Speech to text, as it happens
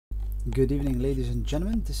Good evening, ladies and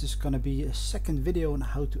gentlemen. This is going to be a second video on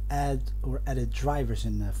how to add or edit drivers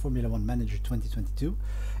in Formula 1 Manager 2022.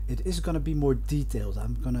 It is going to be more detailed.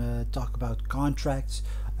 I'm going to talk about contracts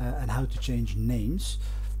and how to change names.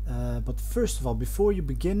 But first of all, before you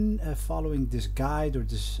begin following this guide or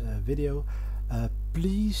this video,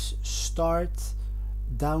 please start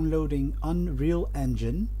downloading Unreal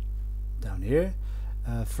Engine down here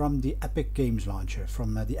from the Epic Games launcher,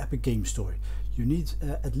 from the Epic Game Store. You need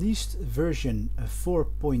at least version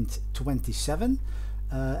 4.27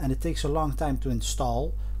 and it takes a long time to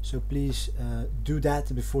install, so please do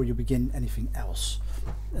that before you begin anything else.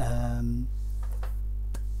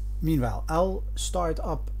 Meanwhile, I'll start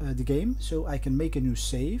up the game so I can make a new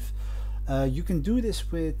save. You can do this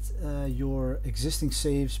with your existing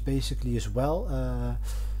saves basically as well.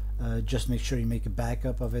 Just make sure you make a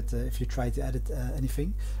backup of it if you try to edit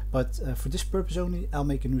anything. But for this purpose only, I'll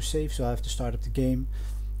make a new save, so I have to start up the game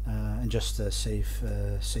and just save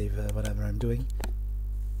whatever I'm doing.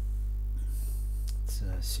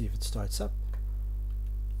 Let's see if it starts up.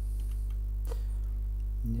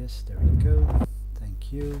 Yes, there we go.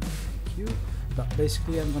 Thank you, thank you. But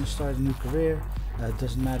basically, I'm going to start a new career.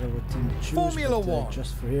 Doesn't matter what team you choose. Formula One.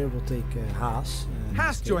 Just for here, we'll take HAAS.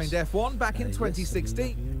 HAAS joined F1 back in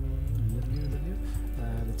 2016. Yes,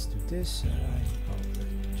 let's do this.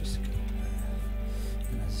 Just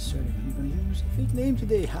and as a surname, I'm going to use a fake name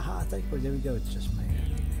today. Haha, thank you. There we go. It's just my name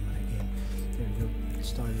on the game. There we go.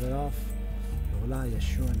 Start it off. Voila, yeah,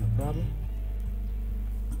 sure, no problem.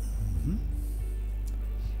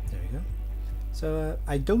 There we go. So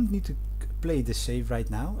I don't need to play this save right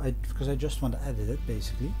now because I just want to edit it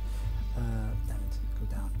basically. Damn it, go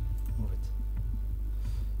down, move it.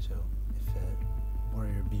 So if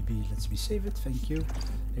Warrior BB lets me save it, thank you.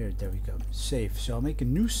 There we go, save. So I'll make a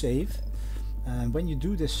new save, and when you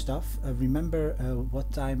do this stuff, remember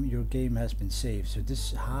what time your game has been saved. So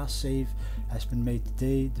this HAAS save has been made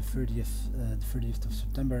today, the 30th of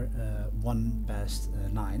September,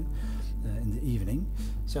 9 in the evening.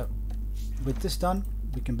 So with this done,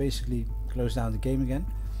 we can basically close down the game again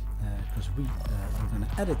because we're going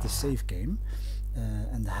to edit the save game,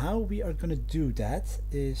 and how we are going to do that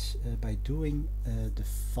is by doing the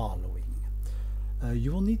following.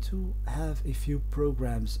 You will need to have a few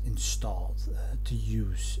programs installed to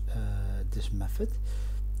use this method.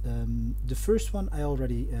 The first one I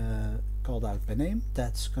already called out by name.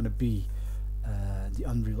 That's going to be the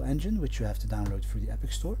Unreal Engine, which you have to download through the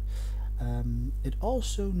Epic Store. It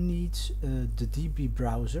also needs the DB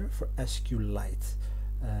browser for SQLite,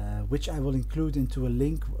 which I will include into a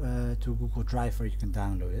link to a Google Drive where you can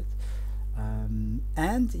download it.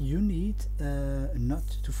 And you need, not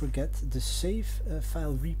to forget, the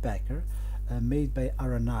savefile repacker made by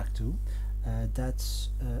Aranaktu. That's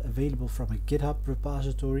available from a GitHub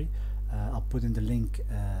repository. I'll put in the link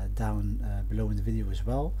down below in the video as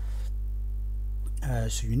well.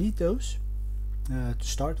 So you need those to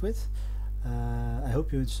start with. I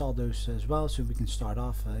hope you install those as well so we can start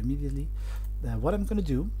off immediately. What I'm going to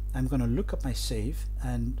do, I'm going to look up my save,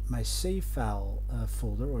 and my save file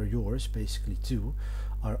folder, or yours basically too,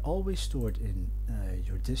 are always stored in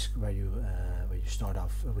your disk where you start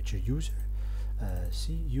off with your user.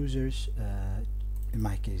 See, users, in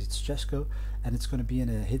my case it's Jesco, and it's going to be in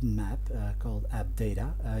a hidden map called app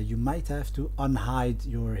data. You might have to unhide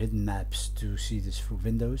your hidden maps to see this through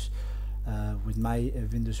Windows. With my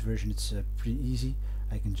Windows version, it's pretty easy.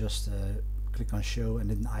 I can just click on show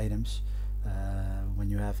and hidden items. When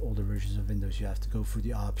you have older versions of Windows, you have to go through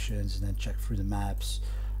the options and then check through the maps,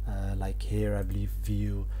 like here I believe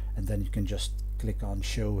view, and then you can just click on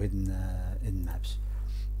show hidden maps.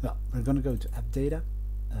 Well, we're going to go to app data,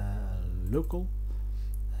 local,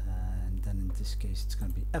 and then in this case it's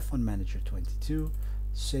going to be F1 Manager 22,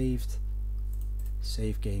 saved,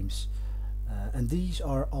 save games. And these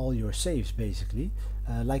are all your saves basically.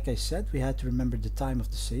 Like I said, we had to remember the time of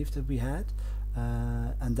the save that we had,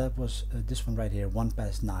 and that was this one right here,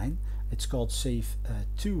 9. It's called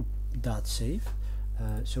save2.save.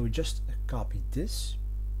 So we just copy this,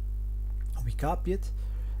 we copy it,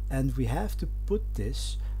 and we have to put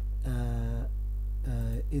this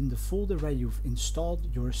in the folder where you've installed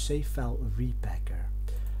your save file repacker.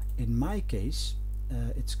 In my case,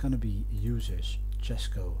 it's going to be users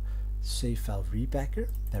Jesco save file repacker.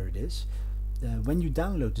 There it is. When you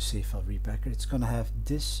download the save file repacker, it's going to have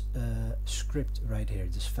this script right here,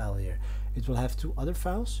 this file here. It will have two other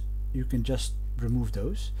files. You can just remove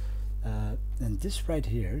those, and this right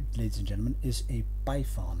here, ladies and gentlemen, is a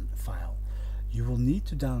Python file. You will need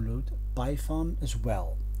to download Python as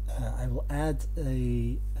well. I will add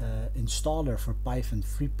a installer for Python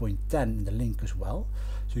 3.10 in the link as well,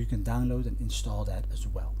 so you can download and install that as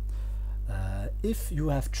well. If you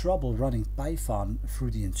have trouble running Python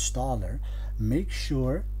through the installer, make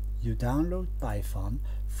sure you download Python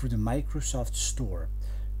through the Microsoft Store,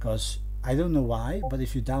 because I don't know why, but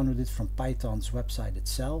if you download it from Python's website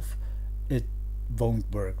itself, it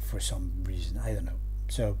won't work for some reason. I don't know.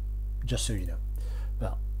 So just so you know.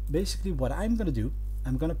 Well, basically what I'm going to do,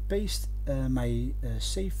 I'm going to paste my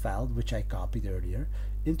save file, which I copied earlier,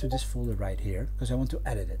 into this folder right here, because I want to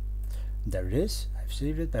edit it. There it is. I've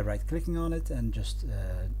saved it by right clicking on it and just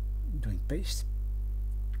doing paste.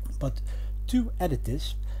 But to edit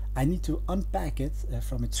this, I need to unpack it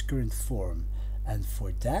from its current form, and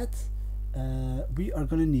for that we are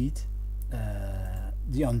going to need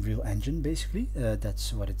the Unreal Engine, basically.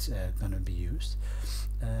 That's what it's going to be used,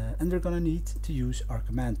 and we're going to need to use our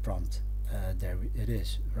command prompt. There it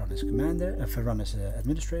is, run as commander, run as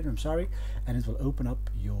administrator, I'm sorry, and it will open up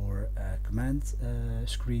your command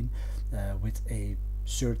screen with a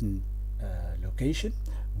certain location.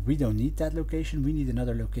 We don't need that location, we need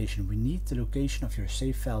another location. We need the location of your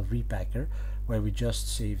save file repacker where we just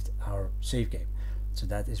saved our save game. So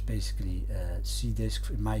that is basically cdisk,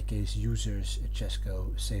 in my case users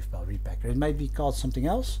Chesco save file repacker. It might be called something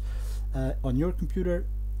else on your computer,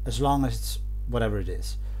 as long as it's whatever it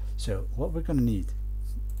is. So what we're going to need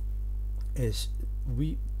is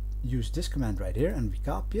we use this command right here and we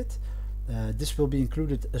copy it. This will be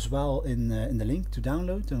included as well in the link to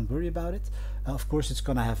download, don't worry about it. Of course it's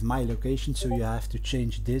going to have my location, so you have to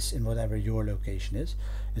change this in whatever your location is.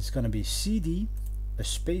 It's going to be cd, a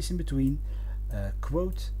space in between,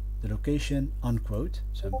 quote, the location, unquote.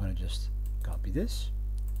 So I'm going to just copy this,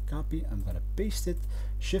 copy, I'm going to paste it,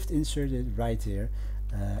 shift insert it right here,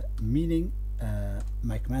 meaning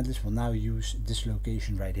my command list will now use this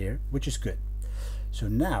location right here, which is good. So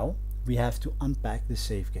now we have to unpack the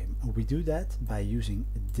save game. We do that by using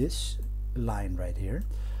this line right here,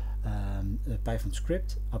 Python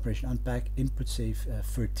script, operation unpack, input save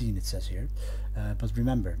 13 it says here. But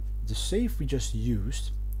remember, the save we just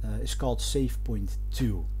used is called save point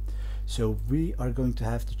 2. So we are going to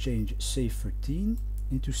have to change save 13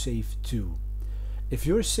 into save 2. If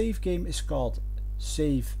your save game is called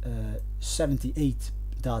save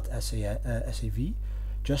 78.sav,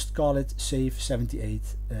 just call it save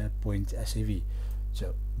 78.sav.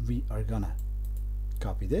 So we are gonna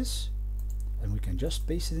copy this and we can just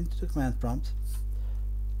paste it into the command prompt,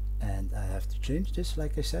 and I have to change this,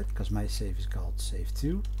 like I said, because my save is called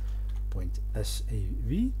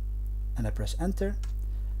save2.sav, and I press enter.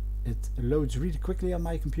 It loads really quickly on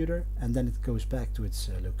my computer and then it goes back to its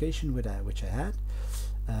location which I had.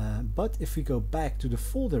 But if we go back to the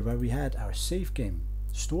folder where we had our save game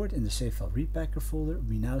stored in the save file repacker folder,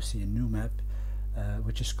 we now see a new map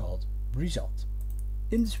which is called result.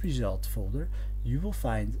 In this result folder you will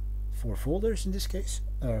find 4 folders in this case,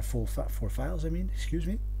 4 files I mean, excuse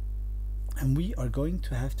me, and we are going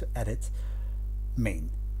to have to edit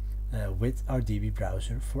main with our DB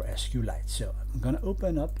browser for SQLite. So I'm going to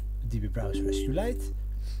open up DB browser SQLite.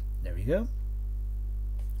 There we go.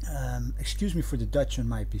 Excuse me for the Dutch on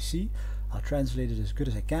my PC. I'll translate it as good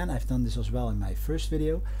as I can. I've done this as well in my first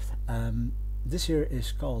video. This here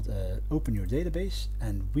is called open your database,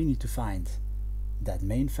 and we need to find that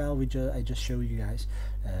main file I just showed you guys.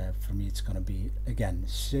 For me it's going to be again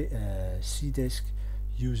cdisk,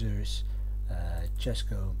 users,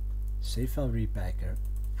 Chesco, save file repacker,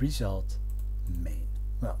 result, main.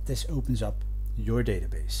 Well, this opens up your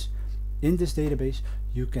database. In this database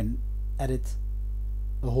you can edit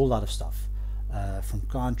a whole lot of stuff, from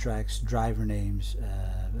contracts, driver names,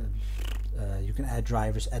 you can add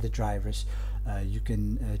drivers, edit drivers, you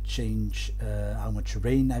can change how much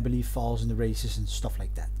rain I believe falls in the races and stuff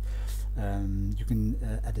like that. You can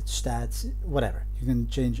edit stats, whatever. You can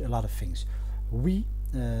change a lot of things. We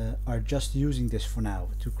are just using this for now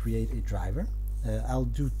to create a driver. I'll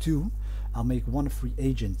do 2. I'll make one a free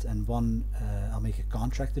agent and one I'll make a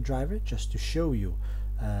contractor driver, just to show you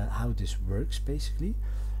how this works basically.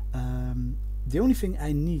 The only thing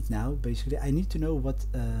I need now, basically, I need to know what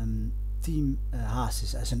team HAAS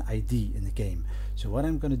is as an ID in the game. So what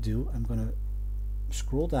I'm going to do, I'm going to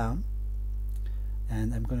scroll down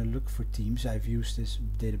and I'm going to look for teams. I've used this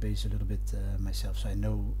database a little bit myself, so I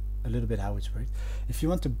know a little bit how it's worked. If you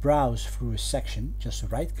want to browse through a section, just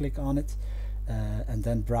right click on it and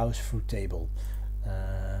then browse through table.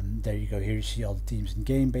 There you go, here you see all the teams in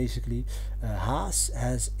game basically. HAAS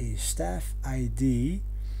has a staff ID.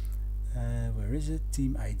 Where is it?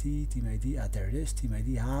 Team ID, there it is, team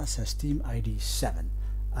ID. HAAS has team ID 7.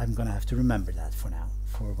 I'm gonna have to remember that for now,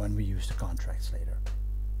 for when we use the contracts later.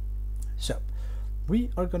 So we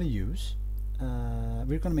are gonna use,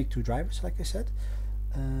 we're gonna make 2 drivers, like I said,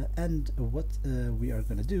 and what we are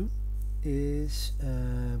gonna do is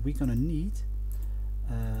we're gonna need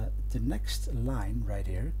the next line right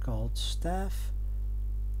here called staff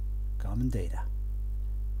common data.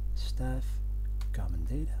 Staff common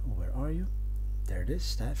data, where are you? There it is,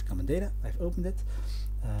 staff common data. I've opened it.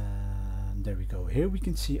 There we go. Here we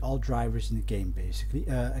can see all drivers in the game, basically.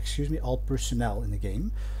 Excuse me, all personnel in the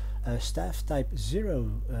game. Staff type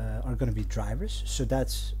 0 are going to be drivers, so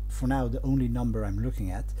that's for now the only number I'm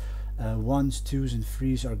looking at. 1s, 2s, and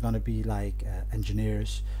 3s are going to be like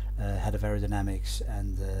engineers, head of aerodynamics,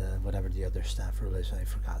 and whatever the other staff role is, I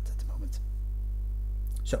forgot at the moment.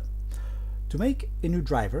 So, to make a new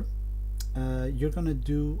driver, you're going to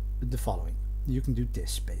do the following. You can do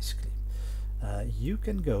this, basically. You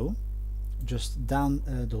can go just down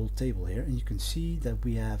the whole table here, and you can see that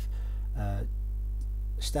we have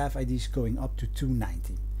staff IDs going up to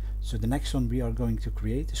 290. So the next one we are going to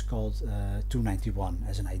create is called 291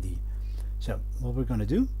 as an ID. So what we're going to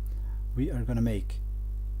do, we are going to make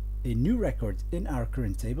a new record in our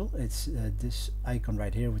current table. It's this icon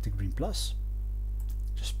right here with the green plus.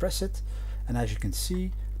 Just press it, and as you can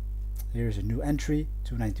see, here's a new entry,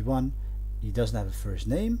 291. He doesn't have a first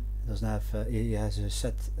name, doesn't have he has a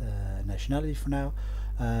set nationality for now,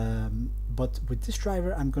 but with this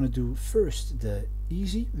driver I'm going to do first the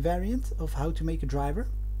easy variant of how to make a driver,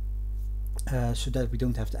 so that we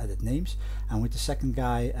don't have to edit names, and with the second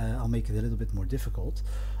guy I'll make it a little bit more difficult.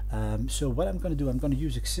 So what I'm going to do, I'm going to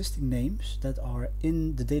use existing names that are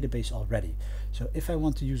in the database already. So if I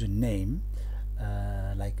want to use a name,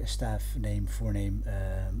 like a staff name, forename,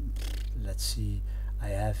 let's see, I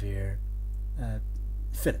have here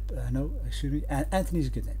Philip, no, excuse me, Anthony's a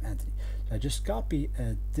good name, Anthony. So I just copy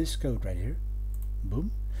this code right here,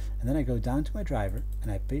 boom, and then I go down to my driver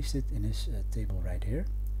and I paste it in his table right here,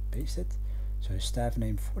 paste it. So his staff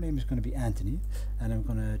name, forename is going to be Anthony, and I'm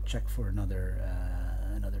going to check for another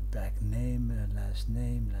back name, last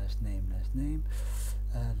name.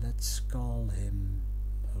 Let's call him,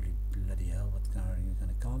 holy bloody hell, what are you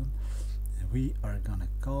going to call him? And we are going to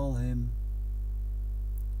call him,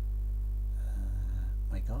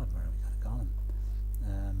 my god, where are we going to call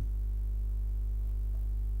him?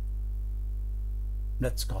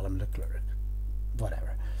 Let's call him Leclerc,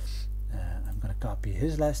 whatever. I'm going to copy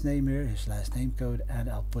his last name here, his last name code, and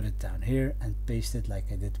I'll put it down here and paste it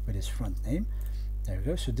like I did with his front name. There we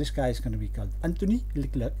go. So this guy is going to be called Anthony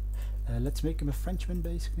Leclerc. Let's make him a Frenchman,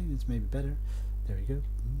 basically. It's maybe better. There we go.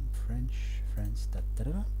 French.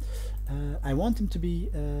 I want him to be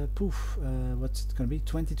what's it going to be?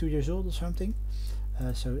 22 years old or something.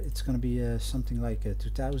 So it's going to be something like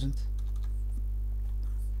 2000.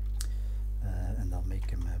 And I'll make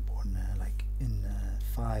him born like in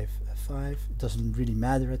 5. It doesn't really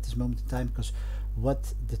matter at this moment in time, because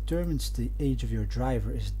what determines the age of your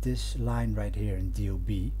driver is this line right here in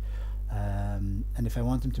DOB. And if I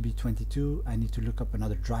want him to be 22, I need to look up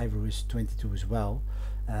another driver who is 22 as well.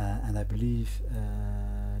 And I believe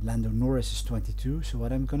Lando Norris is 22. So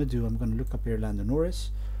what I'm going to do, I'm going to look up here Lando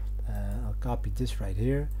Norris. I'll copy this right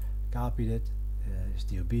here, copied it, his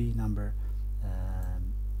DOB number,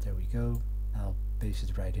 there we go. I'll paste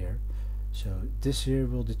it right here. So this here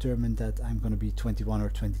will determine that I'm going to be 21 or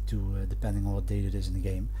 22 depending on what date it is in the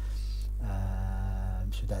game.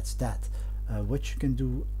 So that's that. What you can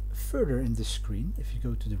do further in this screen, if you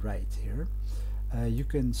go to the right here, you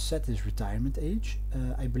can set his retirement age.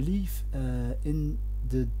 I believe in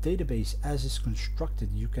the database as is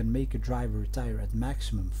constructed, you can make a driver retire at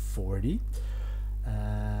maximum 40.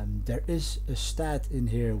 There is a stat in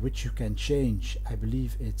here which you can change. I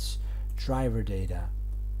believe it's driver data.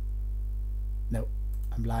 No,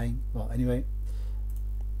 I'm lying. Well, anyway,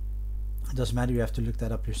 it doesn't matter, you have to look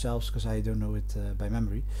that up yourselves because I don't know it by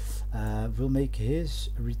memory. We'll make his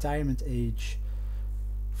retirement age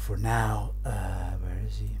for now, where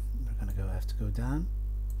is he? We're gonna have to go down.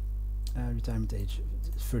 Retirement age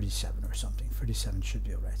 37 or something. 37 should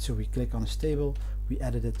be alright. So we click on his table, we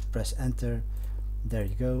edit it, press enter, there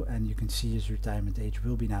you go, and you can see his retirement age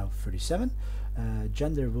will be now 37.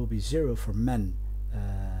 Gender will be 0 for men,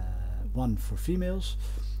 1 for females.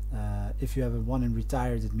 If you have a 1 in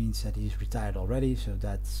retired, it means that he's retired already, so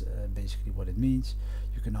that's basically what it means.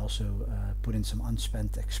 You can also put in some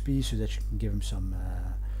unspent XP so that you can give him some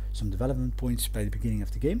development points by the beginning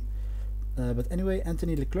of the game. But anyway,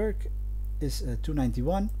 Anthony Leclerc is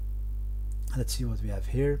 291. Let's see what we have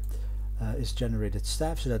here. Is generated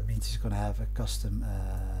staff, so that means he's going to have a custom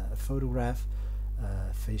photograph.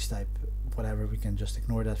 face type, whatever, we can just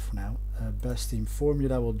ignore that for now. Best team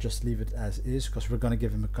formula, we'll just leave it as is because we're going to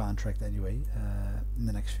give him a contract anyway in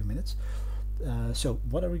the next few minutes. So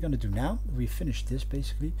what are we going to do now? We finished this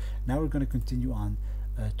basically. Now we're going to continue on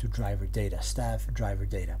to driver data, staff driver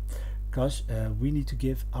data, because we need to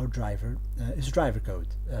give our driver his driver code,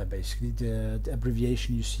 basically the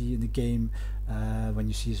abbreviation you see in the game when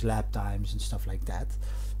you see his lap times and stuff like that.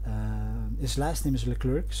 His last name is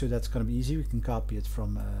Leclerc, so that's going to be easy. We can copy it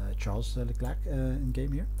from Charles Leclerc in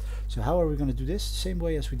game here. So how are we going to do this? Same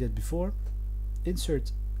way as we did before.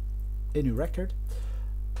 Insert a new record.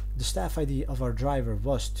 The staff ID of our driver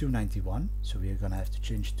was 291, so we are going to have to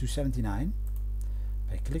change 279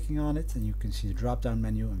 by clicking on it, and you can see the drop down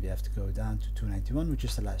menu, and we have to go down to 291, which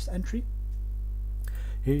is the last entry.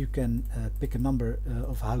 Here you can pick a number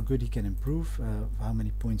of how good he can improve, how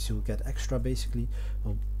many points he'll get extra basically.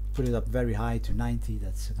 We'll put it up very high to 90,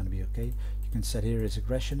 that's going to be okay. You can set here his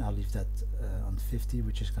aggression, I'll leave that on 50,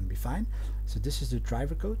 which is going to be fine. So this is the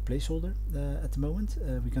driver code placeholder at the moment.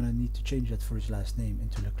 We're going to need to change that for his last name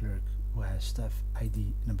into Leclerc, who has staff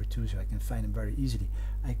ID number 2, so I can find him very easily.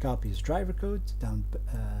 I copy his driver code down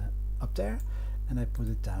up there, and I put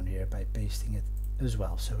it down here by pasting it as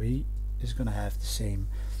well. So he is going to have the same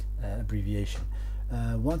abbreviation.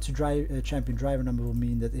 Once a champion driver number will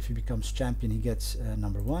mean that if he becomes champion he gets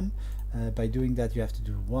number 1. By doing that you have to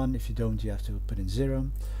do 1. If you don't, you have to put in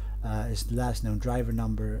 0. His last known driver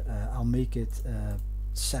number, I'll make it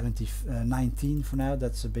 19 for now.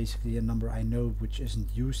 That's basically a number I know which isn't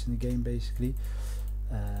used in the game basically.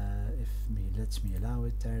 Lets me allow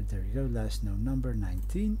it there you go. Last known number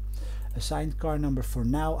 19. Assigned car number, for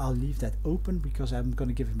now I'll leave that open because I'm going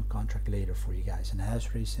to give him a contract later for you guys, and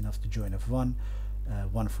has raced enough to join F1.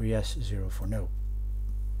 1 for yes, 0 for no.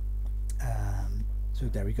 So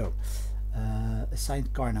there we go.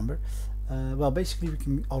 Assigned car number, well basically we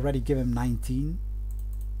can already give him 19.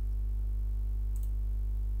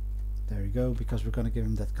 There we go, because we're going to give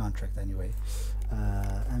him that contract anyway.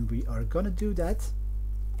 And we are going to do that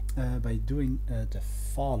by doing the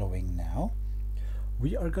following now.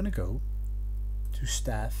 We are going to go to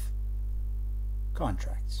staff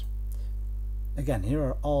contracts. Again, here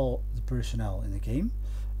are all the personnel in the game,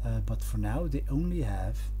 but for now they only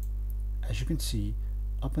have, as you can see,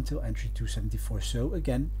 up until entry 274. So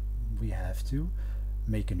again, we have to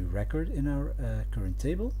make a new record in our current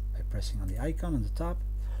table by pressing on the icon on the top,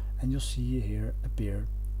 and you'll see here appear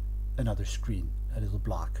another screen, a little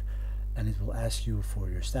block, and it will ask you for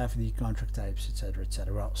your staff ID, contract types, etc,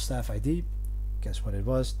 etc. Well, staff ID, guess what it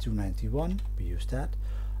was? 291. We used that.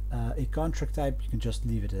 A contract type, you can just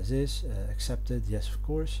leave it as is. Accepted, yes of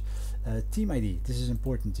course. Team ID, this is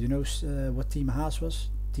important. You know what team HAAS was?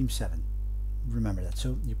 Team 7. Remember that.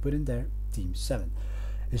 So you put in there team 7.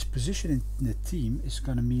 His position in the team is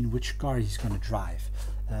going to mean which car he's going to drive.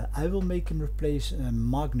 I will make him replace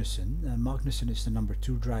Magnussen. Magnussen is the number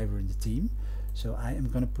 2 driver in the team, so I am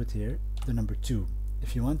going to put here the number 2.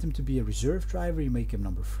 If you want him to be a reserve driver, you make him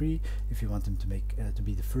number 3. If you want him to make to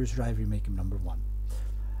be the first driver, you make him number 1.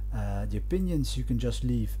 The opinions you can just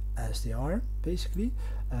leave as they are basically.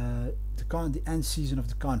 The end season of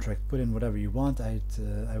the contract, put in whatever you want. I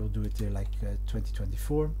will do it there like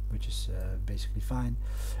 2024, which is basically fine.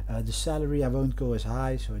 The salary I won't go as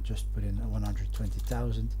high, so I just put in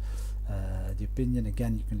 120,000. The opinion,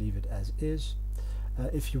 again, you can leave it as is.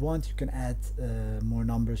 If you want, you can add more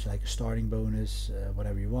numbers like a starting bonus,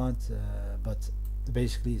 whatever you want, but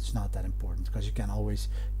basically it's not that important because you can always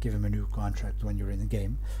give him a new contract when you're in the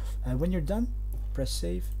game. When you're done, press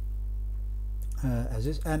save as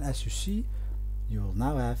is, and as you see, you will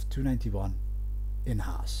now have 291 in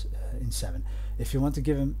HAAS in 7. If you want to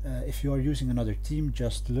give him, if you are using another team,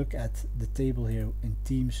 just look at the table here in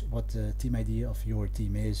teams, what the team ID of your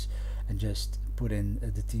team is, and just put in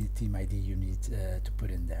the team ID you need to put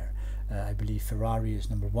in there. I believe Ferrari is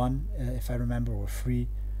number 1 if I remember, or 3.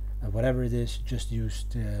 Whatever it is, just use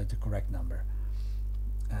the correct number.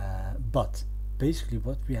 But basically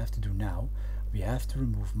what we have to do now, we have to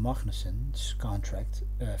remove Magnussen's contract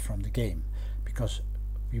from the game, because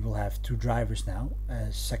we will have 2 drivers now, a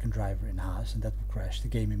second driver in HAAS, and that will crash the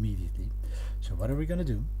game immediately. So what are we going to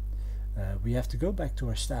do? We have to go back to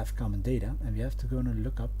our staff common data, and we have to go and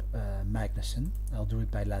look up Magnussen. I'll do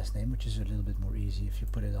it by last name, which is a little bit more easy if you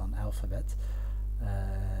put it on alphabet.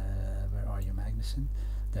 Where are you, Magnussen?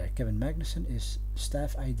 There, Kevin Magnussen is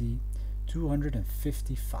staff ID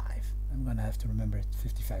 255. I'm going to have to remember it,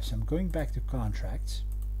 55. So I'm going back to contracts,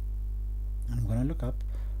 and I'm going to look up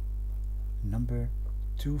number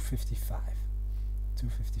 255.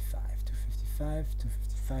 255, 255,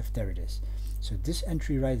 255, there it is. So this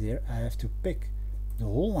entry right there, I have to pick the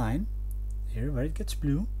whole line here where it gets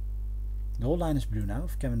blue, the whole line is blue now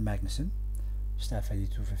of Kevin Magnussen, staff ID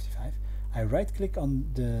 255. I right click on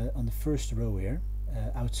the first row here,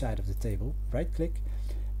 outside of the table, right click,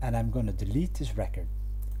 and I'm going to delete this record.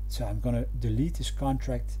 So I'm going to delete this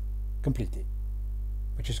contract completely,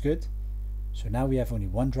 which is good. So now we have only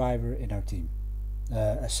one driver in our team,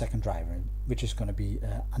 a second driver, which is going to be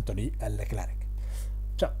Anthony Leclerc.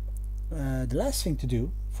 So the last thing to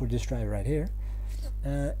do for this driver right here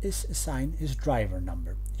is assign his driver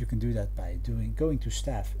number. You can do that by going to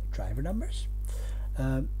staff driver numbers.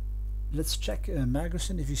 Let's check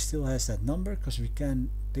Magnussen if he still has that number, because we can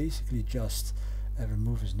basically just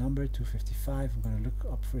remove his number, 255. I'm going to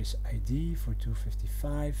look up for his ID for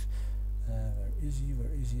 255. Where is he?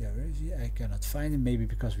 Where is he? Where is he? I cannot find him, maybe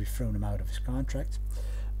because we've thrown him out of his contract.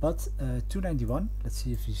 But 291, let's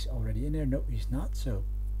see if he's already in there. No, he's not. So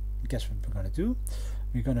guess what we're going to do?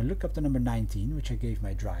 We're going to look up the number 19, which I gave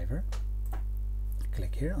my driver.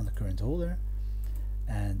 Click here on the current holder,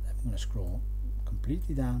 and I'm going to scroll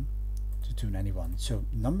completely down to 291. So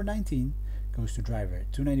number 19 goes to driver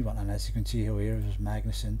 291, and as you can see here is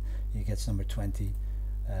Magnussen. He gets number 20.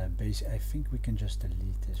 I think we can just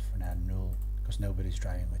delete this for now, null, because nobody's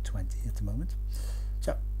driving with 20 at the moment.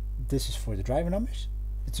 So this is for the driver numbers.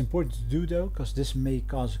 It's important to do though, because this may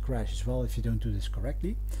cause a crash as well if you don't do this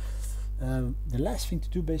correctly. The last thing to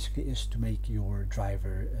do basically is to make your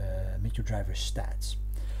driver stats.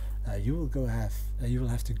 You will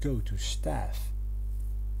have to go to staff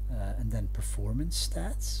and then performance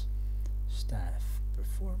stats. Staff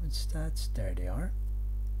performance stats. There they are.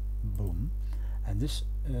 Boom. And this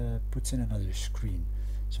puts in another screen.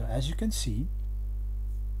 So as you can see,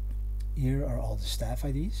 here are all the staff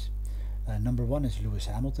IDs. Number 1 is Lewis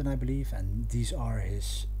Hamilton, I believe, and these are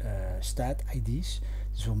his stat IDs.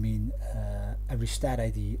 This will mean every stat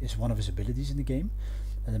ID is one of his abilities in the game.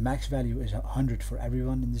 The max value is 100 for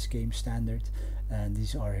everyone in this game, standard, and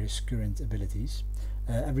these are his current abilities.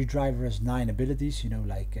 Every driver has 9 abilities,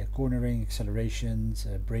 like cornering, accelerations,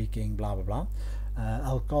 braking, blah blah blah.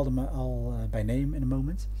 I'll call them all by name in a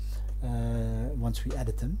moment once we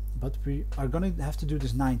edit them, but we are going to have to do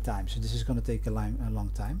this 9 times, so this is going to take a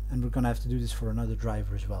long time, and we're going to have to do this for another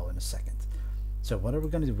driver as well in a second. So what are we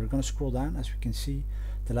going to do? We're going to scroll down. As we can see,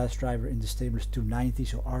 the last driver in this table is 290,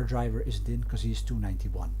 so our driver isn't in because he's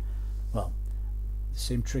 291. Well, the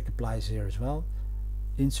same trick applies here as well.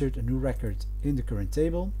 Insert a new record in the current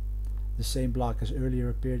table, the same block as earlier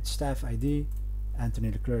appeared, staff ID,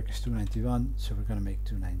 Anthony Leclerc is 291, so we're going to make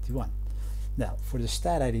 291. Now for the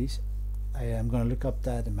stat IDs, I am going to look up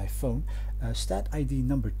that in my phone. Stat ID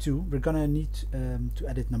number 2, we're going to need to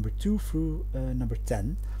edit number 2 through number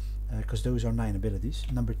 10, because those are 9 abilities.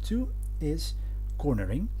 Number 2 is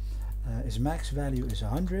cornering. His max value is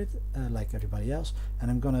 100, like everybody else, and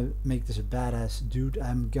I'm gonna make this a badass dude.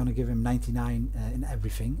 I'm gonna give him 99 in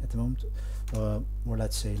everything at the moment, or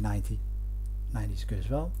let's say 90. 90 is good as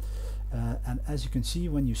well. And as you can see,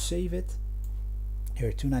 when you save it,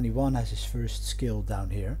 here 291 has his first skill down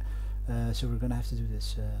here, so we're gonna have to do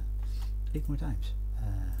this 8 more times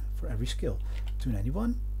for every skill.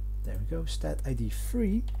 291, there we go. Stat ID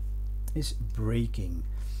 3 is braking.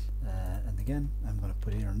 And again, I'm going to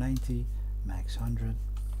put here 90, max 100.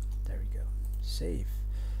 There we go. Save.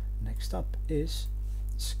 Next up is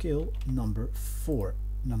skill number 4.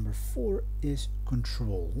 Number 4 is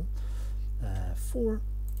control. 4,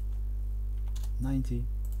 90,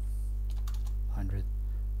 100.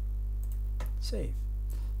 Save.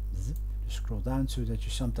 Just scroll down so that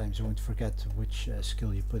you sometimes won't forget which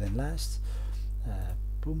skill you put in last.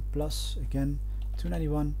 Boom, plus again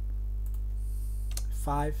 291.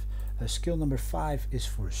 5. Skill number 5 is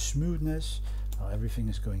for smoothness. Everything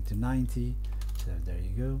is going to 90, so there you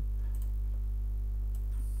go.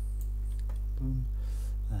 Boom.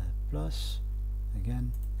 Plus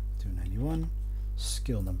again 291.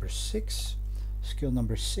 Skill number 6. Skill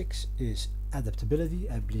number 6 is adaptability.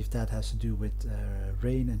 I believe that has to do with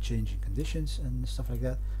rain and changing conditions and stuff like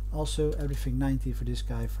that. Also everything 90 for this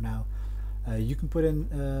guy for now. You can put in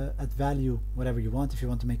at value whatever you want. If you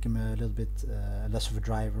want to make him a little bit less of a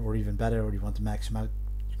driver, or even better, or you want to max him out,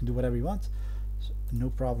 you can do whatever you want, so no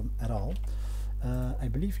problem at all. I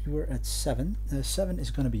believe you were at 7. 7 is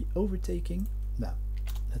going to be overtaking. Now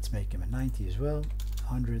let's make him a 90 as well,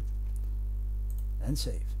 100, and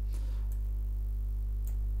save.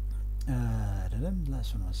 The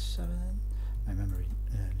last one was 7. My memory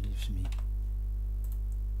leaves me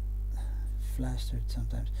flustered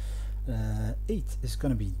sometimes. 8 is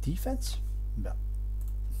going to be defense. Well,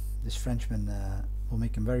 this Frenchman will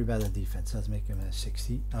make him very bad at defense. Let's make him a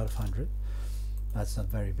 60 out of 100. That's not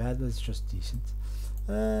very bad, but it's just decent.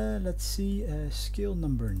 Let's see, skill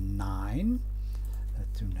number 9,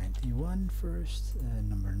 291 first.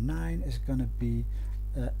 Number 9 is gonna be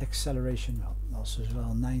acceleration, well, also as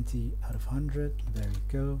well 90 out of 100. There you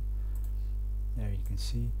go. There you can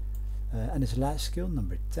see. And his last skill,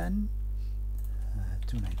 number 10,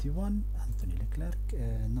 291, Anthony Leclerc.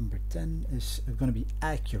 Number 10 is going to be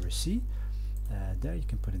accuracy. There you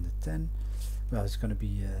can put in the 10. Well, it's going to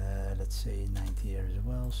be, let's say 90 here as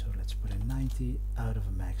well. So let's put in 90 out of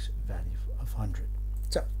a max value of 100.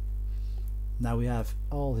 So now we have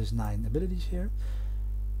all his 9 abilities here.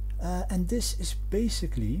 And this is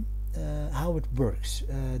basically how it works.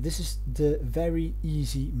 This is the very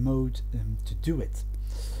easy mode to do it.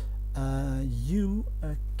 You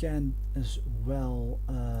can as well,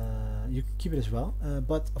 you can keep it as well,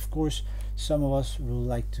 but of course some of us will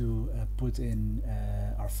like to put in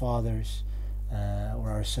our fathers or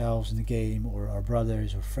ourselves in the game, or our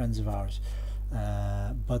brothers or friends of ours,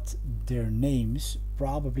 but their names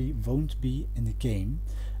probably won't be in the game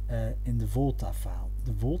in the Volta file.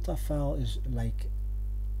 The Volta file is like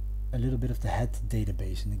a little bit of the head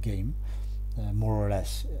database in the game, more or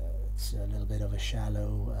less. It's a little bit of a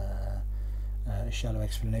shallow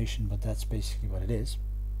explanation, but that's basically what it is.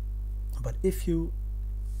 But if you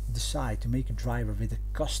decide to make a driver with a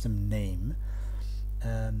custom name,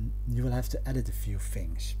 you will have to edit a few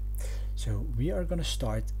things. So we are going to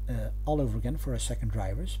start all over again for our second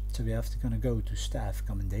drivers. So we have to going to go to staff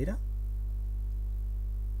common data.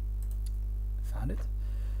 Found it.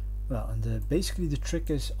 Well, and basically the trick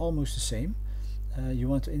is almost the same. You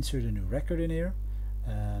want to insert a new record in here.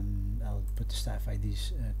 I'll put the staff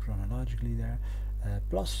IDs chronologically there,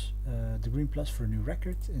 plus the green plus for a new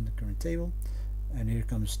record in the current table, and here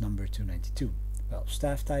comes number 292. Well,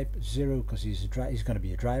 staff type 0 because he's going to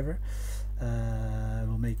be a driver.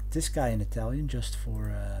 We'll make this guy in Italian just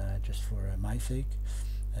for my sake.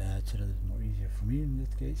 It's a little bit more easier for me in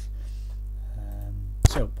that case.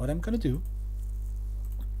 So what I'm going to do,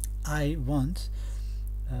 I want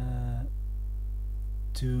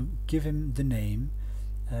to give him the name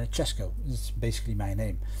Cesco. It's basically my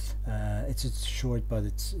name. It's short, but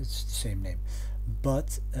it's the same name.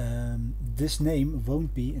 But this name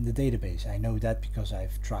won't be in the database. I know that because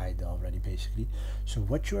I've tried already, basically. So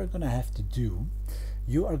what you are going to have to do,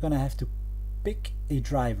 you are going to have to pick a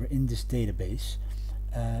driver in this database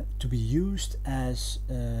to be used as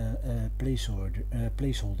a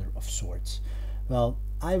placeholder of sorts. Well,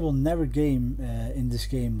 I will never game in this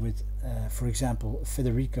game with, for example,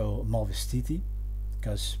 Federico Malvestiti,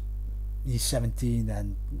 because he's 17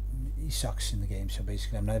 and he sucks in the game, so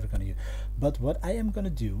basically I'm never going to use. But what I am going to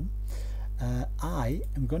do, I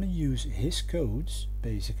am going to use his codes,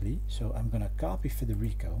 basically. So I'm going to copy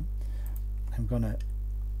Federico, I'm going to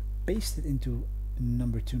paste it into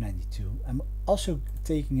number 292. I'm also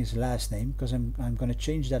taking his last name because I'm going to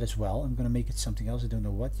change that as well. I'm going to make it something else, I don't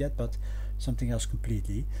know what yet, but something else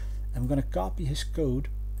completely. I'm going to copy his code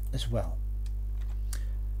as well.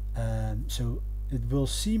 So it will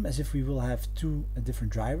seem as if we will have two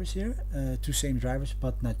different drivers here, two same drivers,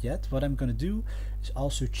 but not yet. What I'm going to do is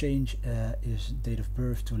also change his date of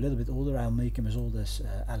birth to a little bit older. I'll make him as old as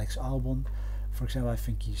Alex Albon. For example, I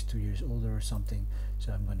think he's 2 years older or something.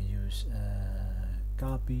 So I'm going to use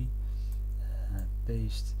copy,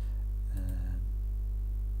 paste,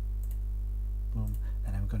 boom,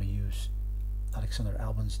 and I'm going to use Alexander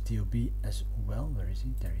Albon's DOB as well. Where is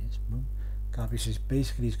he? There he is. Boom. Copy. So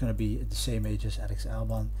basically he's going to be at the same age as Alex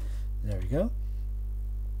Albon. There we go.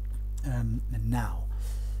 And now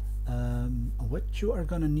what you are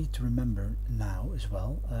going to need to remember now as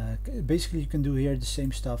well, basically you can do here the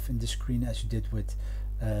same stuff in this screen as you did with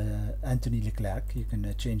Anthony Leclerc. You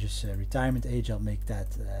can change his retirement age. I'll make that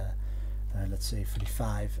let's say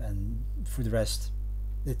 35, and for the rest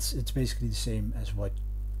it's basically the same as what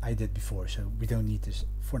I did before, so we don't need this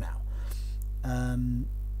for now.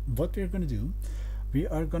 What we're going to do, we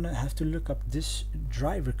are going to have to look up this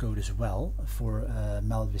driver code as well for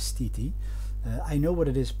Malvestiti. I know what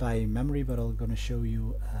it is by memory, but I'm going to show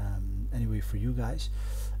you anyway for you guys.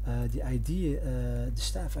 The ID, the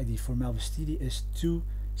staff ID for Malvestiti is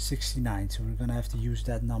 269, so we're going to have to use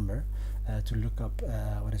that number to look up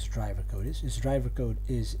what his driver code is. His driver code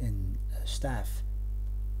is in staff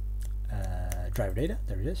driver data.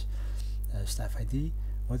 There it is. Staff ID.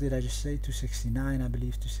 What did I just say? 269, I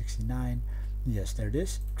believe. 269. Yes, there it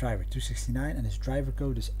is. Driver 269, and his driver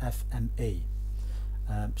code is FMA.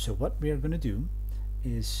 So what we are going to do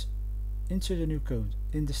is insert a new code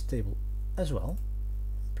in this table as well.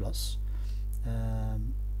 Plus,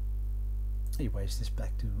 hey, why is this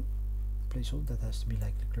back to placeholder? That has to be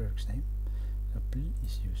like Leclerc's name.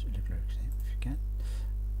 please use Leclerc's name if you can,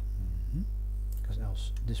 because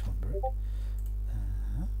else this won't work.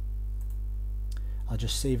 I'll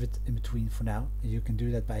just save it in between for now. You can do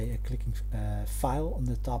that by clicking File on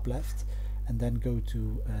the top left, and then go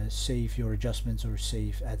to save your adjustments or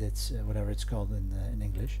save edits, whatever it's called in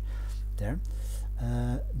English. There.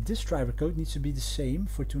 This driver code needs to be the same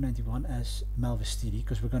for 291 as Malvestidi,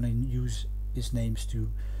 because we're going to use his names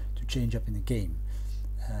to change up in the game.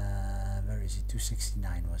 Where is he?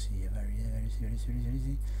 269 was he? Where is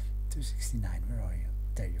he? 269, where are you?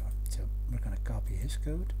 There you are. So we're going to copy his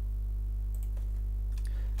code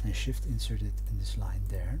and shift insert it in this line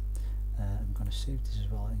there. I'm going to save this as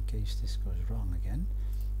well in case this goes wrong again.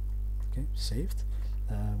 Okay, saved.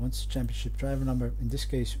 Once championship driver number, in this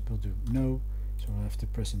case we'll do no, so we'll have to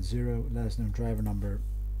press in 0. Last known driver number,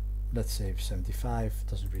 let's save 75,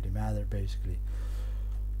 doesn't really matter basically.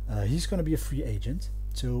 He's going to be a free agent,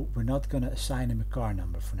 so we're not going to assign him a car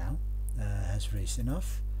number for now. Has raced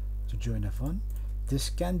enough to join F1. This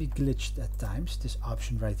can be glitched at times, this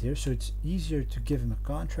option right here, so it's easier to give him a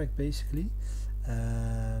contract basically.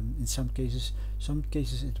 In some cases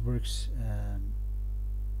it works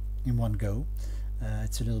in one go.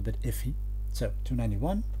 It's a little bit iffy. So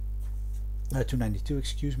 292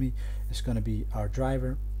 excuse me, is going to be our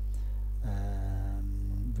driver.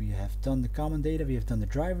 We have done the common data, we have done the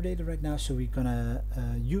driver data right now, so we're gonna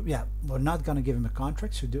we're not gonna give him a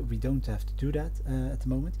contract, so we don't have to do that at the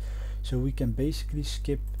moment. So we can basically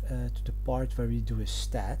skip to the part where we do his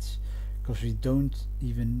stats, because we don't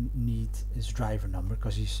even need his driver number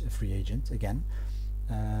because he's a free agent again.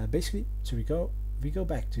 Basically, so we go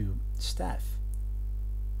back to staff,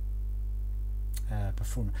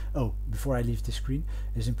 performance. Oh, before I leave the screen,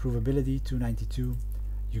 is improvability 292.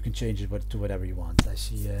 You can change it to whatever you want. I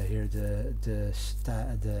see here the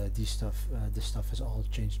stuff is all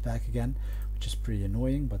changed back again, which is pretty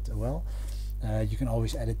annoying, but well. You can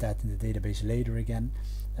always edit that in the database later again,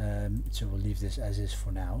 so we'll leave this as is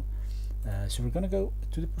for now. So we're going to go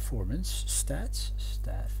to the performance stats,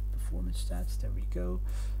 staff performance stats, there we go.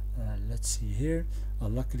 Let's see here.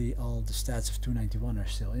 Luckily all the stats of 291 are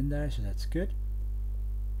still in there, so that's good.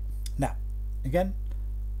 Now again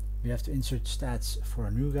we have to insert stats for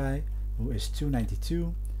a new guy who is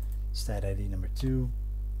 292, stat ID number 2.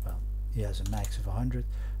 Well, he has a max of 100,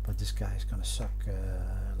 but this guy is gonna suck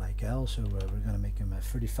like hell, so we're gonna make him a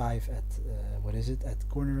 35 at what is it, at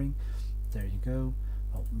cornering. There you go.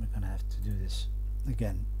 Well, we're gonna have to do this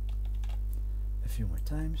again a few more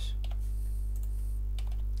times.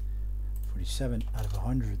 47 out of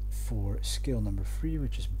 100 for skill number 3,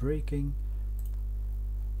 which is braking.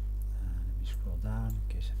 Let me scroll down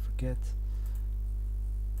in case I forget.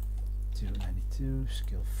 292,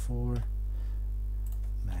 skill 4.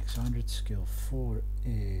 Max 100, skill 4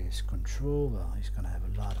 is control. Well, he's gonna have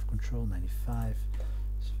a lot of control. 95,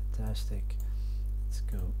 it's fantastic. Let's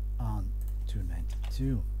go on to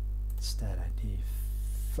 92. Stat ID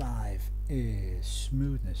 5 is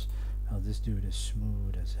smoothness. Well, this dude is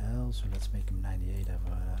smooth as hell, so let's make him 98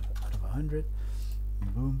 out of 100.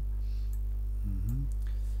 Boom.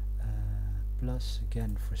 Plus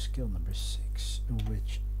again for skill number 6,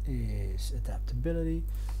 which is adaptability.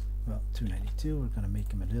 Well, 292, we're going to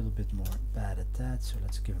make him a little bit more bad at that, so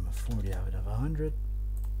let's give him a 40 out of 100.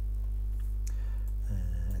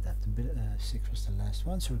 Adaptability 6 was the last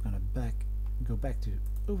one, so we're going to go back to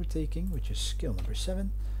overtaking, which is skill number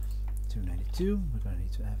 7. 292, we're going to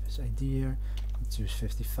need to have his ID here. Let's use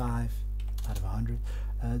 55 out of 100.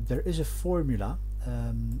 There is a formula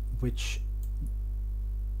which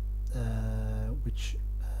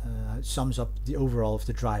sums up the overall of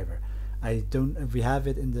the driver. We have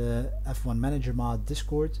it in the F1 Manager mod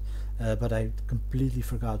Discord, but I completely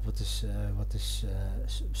forgot what this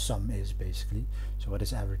sum is basically, so what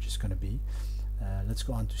his average is going to be. Let's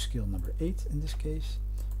go on to skill number 8 in this case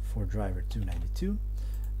for driver 292,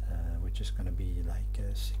 which is going to be like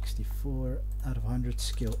 64 out of 100.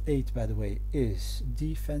 Skill 8, by the way, is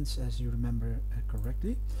defense, as you remember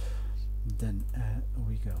correctly. Then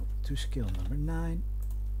we go to skill number 9.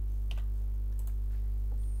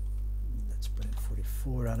 Let's put in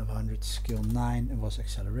 44 out of 100. Skill 9, it was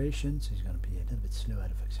acceleration, so he's going to be a little bit slow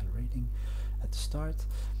out of accelerating at the start.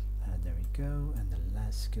 There we go. And the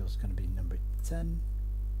last skill is going to be number 10.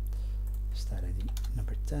 Stat ID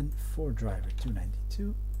number 10 for driver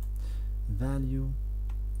 292. Value,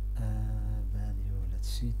 let's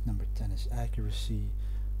see, number 10 is accuracy.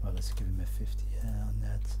 Well, let's give him a 50 on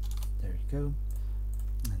that. There you go.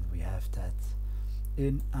 And we have that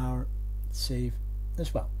in our save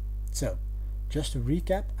as well. So just to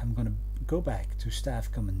recap, I'm going to go back to staff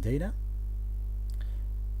common data.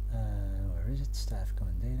 Where where is it? Staff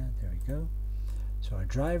common data, there we go. So our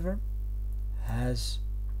driver has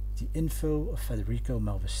the info of Federico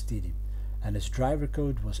Malvestini, and his driver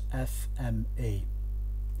code was FMA.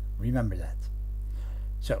 Remember that.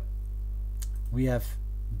 So we have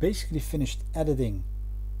basically finished editing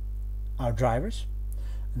our drivers.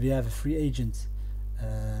 We have a free agent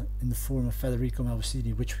in the form of Federico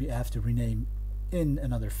Malvestini, which we have to rename in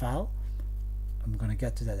another file. I'm going to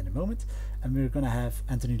get to that in a moment. And we're going to have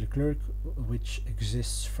Anthony Leclerc, which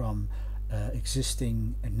exists from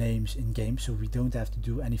existing names in game, so we don't have to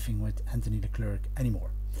do anything with Anthony Leclerc anymore.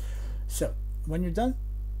 So when you're done,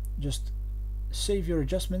 just save your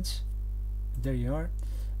adjustments. There you are.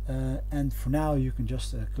 And for now you can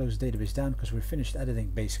just close the database down, because we're finished editing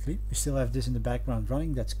basically. We still have this in the background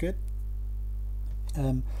running, that's good.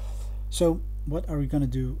 So what are we going to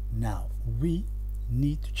do now? We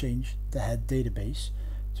need to change the head database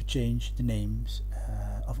to change the names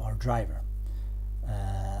of our driver.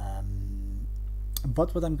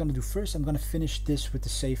 But what I'm going to do first, I'm going to finish this with the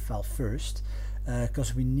save file first,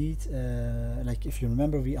 because we need, like if you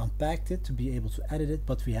remember, we unpacked it to be able to edit it,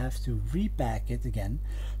 but we have to repack it again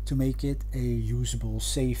to make it a usable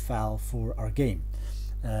save file for our game.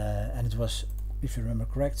 And it was, if you remember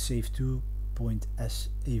correct, save2.sav,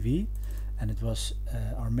 and it was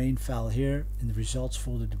our main file here in the results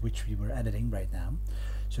folder, which we were editing right now.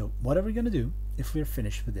 So what are we going to do if we're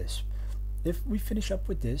finished with this? If we finish up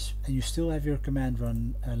with this and you still have your command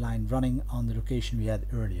line running on the location we had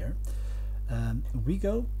earlier, we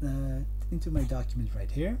go into my document right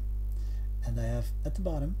here, and I have at the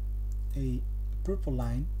bottom a purple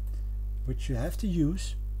line which you have to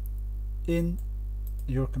use in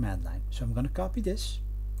your command line. So I'm going to copy this,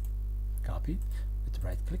 copy with the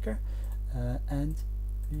right clicker, and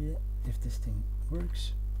if this thing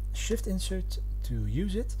works, shift insert to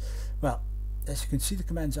use it. Well, as you can see, the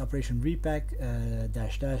command is operation repack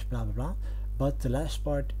dash dash blah blah blah, but the last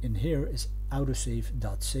part in here is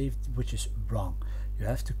autosave.save, which is wrong. You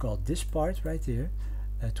have to call this part right here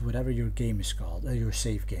to whatever your game is called, your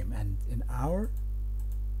save game, and in our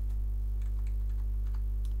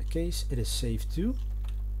case it is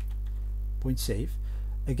save2.save.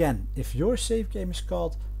 Again, if your save game is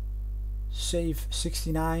called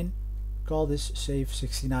save69, call this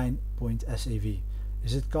save69.sav.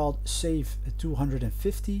 Is it called save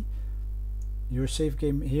 250? Your save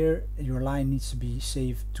game here, your line needs to be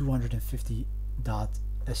save 250.sav.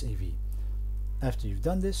 After you've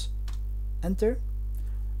done this, enter.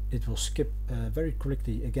 It will skip very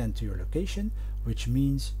quickly again to your location, which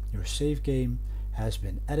means your save game has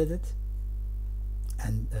been edited,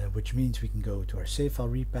 and which means we can go to our save file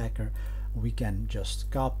repacker. We can just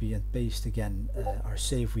copy and paste again our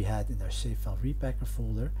save we had in our save file repacker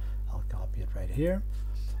folder. I'll copy it right here.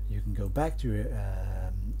 You can go back to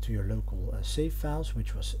your local save files,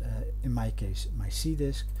 which was in my case my C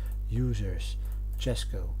disk, users,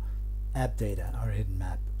 Chesco, app data, our hidden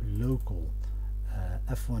map, local,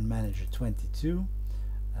 F1 manager 22,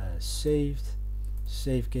 saved,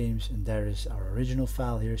 save games, and there is our original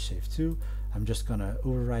file here, save2. I'm just gonna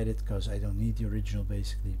overwrite it because I don't need the original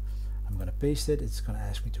basically. I'm gonna paste it. It's gonna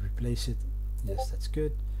ask me to replace it. Yes, that's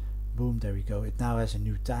good. Boom, there we go. It now has a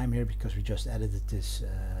new time here because we just edited this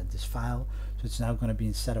this file. So it's now going to be,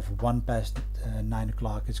 instead of 1 past 9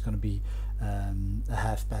 o'clock, it's going to be a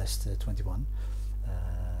half past 21.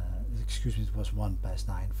 Excuse me, it was 1 past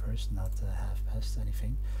 9 first, not half past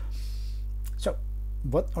anything. So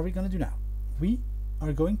what are we going to do now? We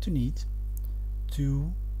are going to need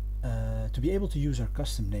to be able to use our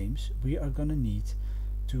custom names. We are going to need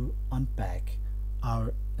to unpack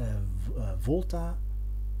our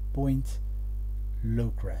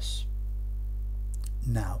Volta.locres.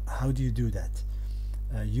 Now, how do you do that?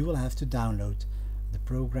 You will have to download the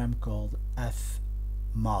program called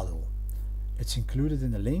FMODEL. It's included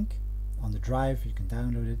in the link on the drive. You can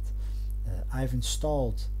download it. I've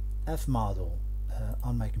installed FMODEL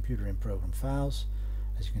on my computer in program files.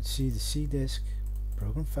 As you can see, the C disk,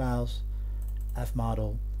 program files,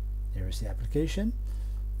 FMODEL. There is the application.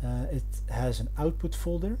 It has an output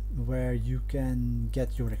folder where you can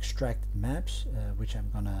get your extracted maps, which I'm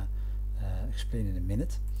gonna explain in a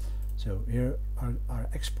minute. So here are our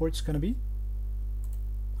exports gonna be.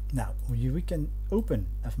 Now we can open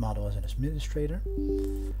FMODEL as an administrator.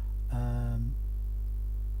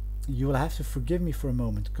 You will have to forgive me for a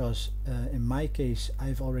moment because in my case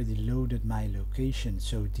I've already loaded my location,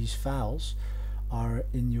 so these files are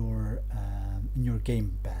in your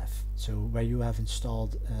game path. So where you have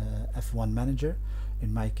installed F1 Manager,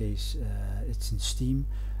 in my case it's in Steam,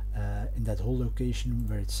 in that whole location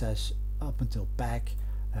where it says up until pack,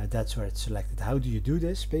 that's where it's selected. How do you do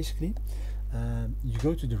this? Basically, You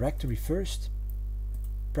go to directory first,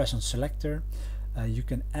 press on selector. You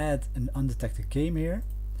can add an undetected game here.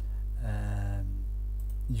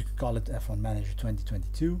 You can call it F1 Manager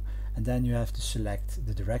 2022, and then you have to select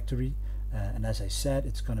the directory. And as I said,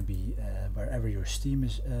 it's going to be wherever your Steam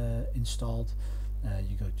is installed.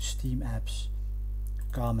 You go to Steam Apps,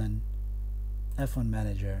 Common, F1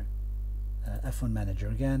 Manager, F1 Manager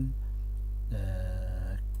again,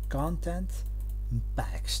 Content,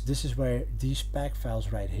 Packs. This is where these pack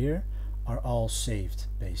files right here are all saved.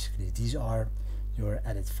 Basically, these are your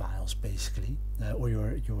edit files, basically, or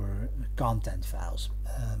your content files.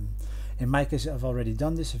 In my case, I've already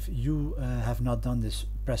done this. If you have not done this,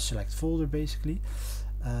 press select folder. Basically,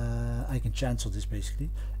 I can cancel this. Basically,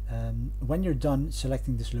 when you're done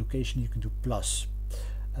selecting this location, you can do plus.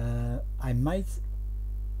 I might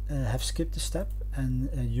have skipped a step, and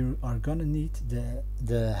you are gonna need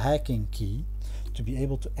the hacking key to be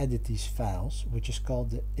able to edit these files, which is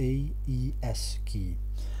called the AES key,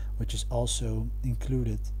 which is also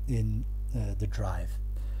included in the drive.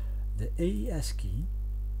 The AES key,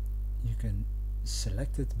 you can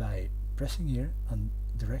select it by pressing here on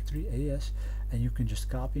directory AES, and you can just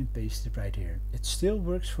copy and paste it right here. It still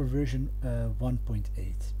works for version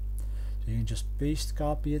 1.8. So you can just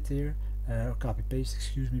copy it here, or copy paste,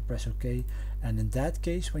 excuse me, press OK, and in that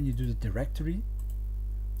case, when you do the directory,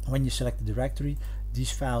 when you select the directory,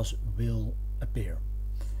 these files will appear.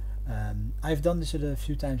 I've done this a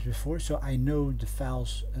few times before, so I know the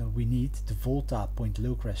files we need. The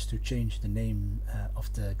Volta.locres to change the name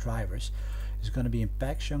of the drivers is going to be in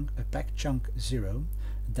pack chunk 0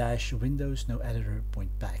 - Windows no editor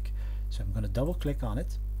 .pack. So I'm going to double click on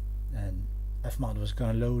it, and FMODEL is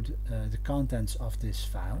going to load the contents of this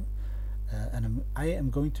file, and I am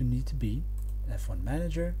going to need to be F1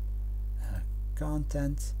 Manager,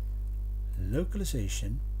 Content,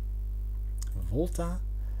 Localization, Volta,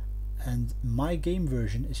 and my game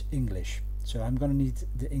version is English, so I'm going to need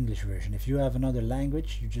the English version. If you have another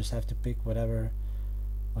language, you just have to pick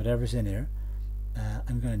whatever's in here.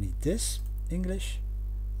 I'm going to need this English,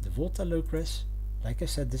 the Volta.locres. Like I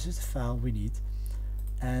said, this is the file we need,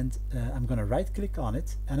 and I'm going to right click on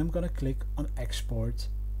it, and I'm going to click on export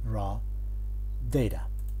raw data.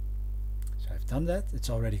 So I've done that. It's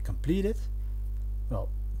already completed. Well,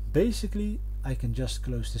 basically I can just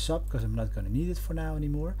close this up because I'm not going to need it for now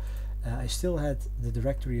anymore. I still had the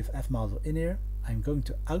directory of FMODEL in here. I'm going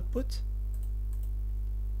to output.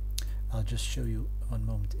 I'll just show you one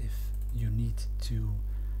moment if you need to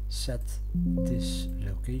set this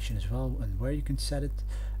location as well and where you can set it.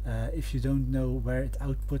 If you don't know where it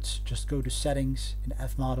outputs, just go to settings in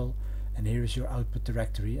FMODEL, and here is your output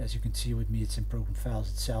directory. As you can see with me, it's in program files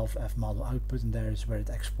itself, FMODEL output, and there is where it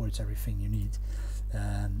exports everything you need.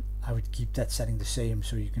 I would keep that setting the same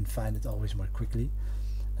so you can find it always more quickly.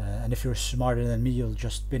 And if you're smarter than me, you'll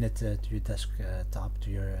just pin it to your desktop, to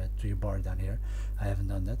your bar down here. I haven't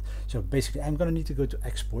done that. So basically, I'm going to need to go to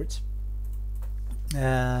exports,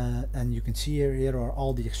 and you can see here are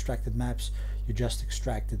all the extracted maps you just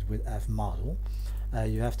extracted with FMODEL.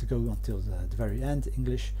 You have to go until the very end.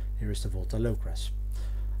 English. Here is the Volta.locres.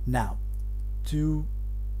 Now, to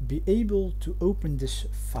be able to open this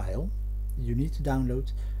file, you need to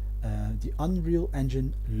download the Unreal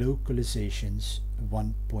Engine Localizations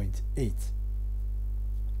 1.8.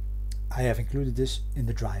 I have included this in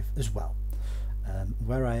the drive as well.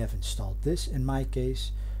 Where I have installed this in my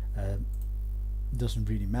case doesn't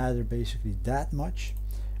really matter basically that much.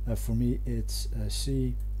 For me it's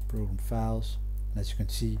C, Program Files, and as you can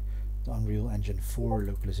see, the Unreal Engine 4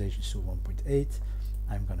 LocalizationsTool 1.8.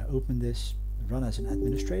 I'm going to open this, run as an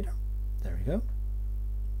administrator. There we go.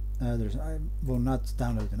 I will not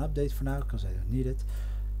download an update for now because I don't need it.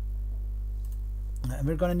 And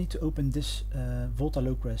we're going to need to open this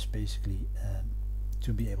Volta.locres basically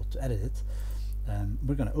to be able to edit it.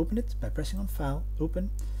 We're going to open it by pressing on File, Open.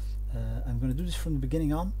 I'm going to do this from the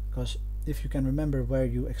beginning on, because if you can remember where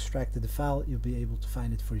you extracted the file, you'll be able to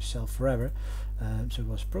find it for yourself forever. So it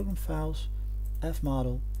was Program Files,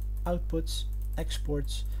 FMODEL, Outputs,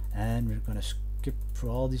 Exports, and we're going to skip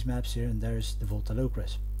through all these maps here, and there's the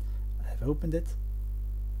Volta.locres. I've opened it,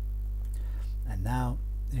 and now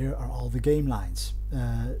here are all the game lines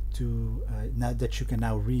now that you can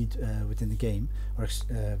now read within the game, or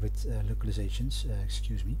with localizations,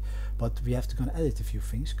 excuse me. But we have to go and edit a few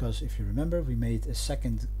things, because if you remember, we made a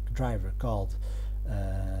second driver called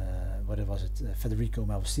what was it, Federico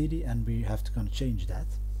Malvestidi, and we have to go and change that.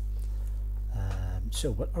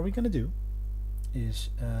 So what are we going to do is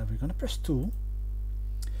we're going to press Tool,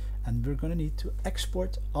 and we're going to need to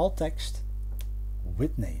export all text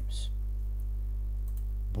with names.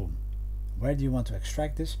 Boom. where do you want to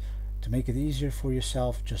extract this? To make it easier for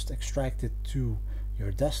yourself, just extract it to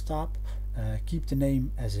your desktop. Keep the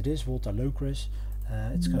name as it is, Volta.locres.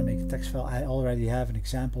 It's going to make a text file. I already have an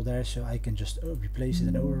example there, so I can just replace it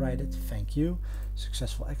and override it. Thank you.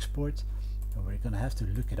 Successful export. We're going to have to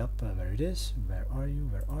look it up where it is. Where are you?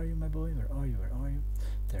 Where are you, my boy? Where are you? Where are you?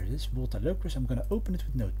 There it is, Volta.locres. I'm going to open it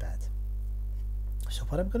with Notepad. So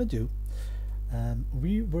what I'm going to do,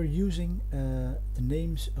 we were using the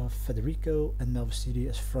names of Federico and Malvestiti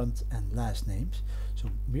as front and last names. So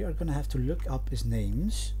we are going to have to look up his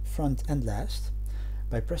names, front and last,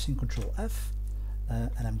 by pressing Ctrl F.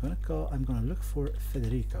 And I'm going to look for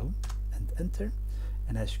Federico and enter.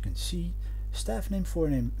 And as you can see, staff name,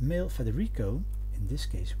 forename, male Federico. In this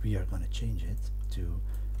case, we are going to change it to,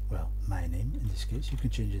 well, my name. In this case, you can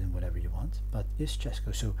change it in whatever you want, but is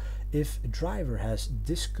Cesco. So if a driver has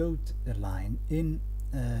this code line in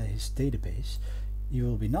his database, he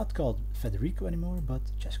will be not called Federico anymore, but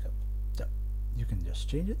Cesco. So you can just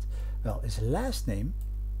change it. Well, his last name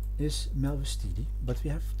is Malvestiti, but we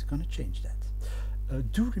have to kind of change that.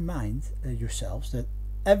 Do remind yourselves that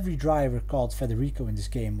every driver called Federico in this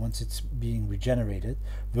game, once it's being regenerated,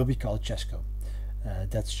 will be called Cesco.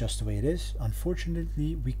 That's just the way it is.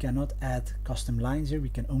 Unfortunately, we cannot add custom lines here. We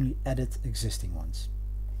can only edit existing ones.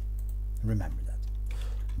 Remember that.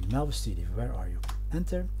 Malvestiti, where are you?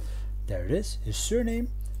 Enter. There it is. His surname,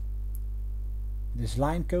 this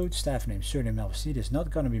line code, staff name, surname Malvestiti, is not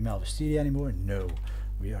going to be Malvestiti anymore. No,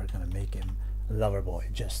 we are going to make him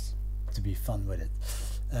Loverboy, just to be fun with it.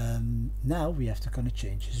 Now we have to kind of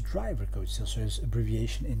change his driver code still, so his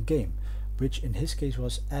abbreviation in game, which in his case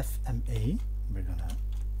was FMA. We're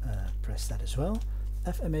gonna press that as well.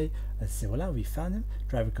 FMA. Let's see. Voila, we found him.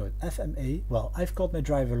 Driver code FMA. Well, I've called my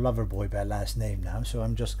driver Loverboy by last name now, so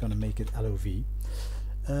I'm just gonna make it LOV.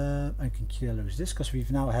 I can close this because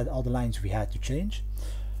we've now had all the lines we had to change.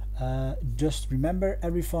 Just remember,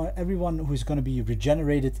 everyone who is going to be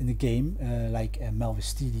regenerated in the game, like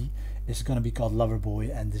Malvestiti, is going to be called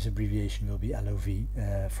Loverboy, and this abbreviation will be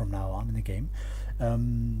LOV from now on in the game.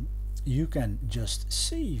 You can just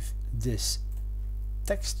save this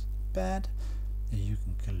text pad, and you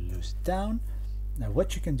can close it down. Now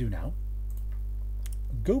what you can do now,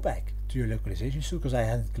 go back to your localization tool, because I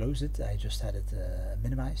hadn't closed it, I just had it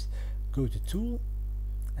minimized. Go to tool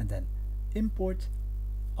and then import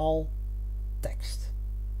all text.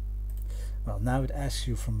 Well, now it asks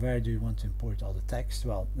you from where do you want to import all the text.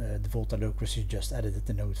 Well, the Volta.locres, you just edited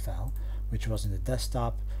the node file, which was in the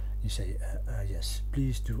desktop. You say yes,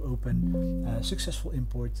 please do open successful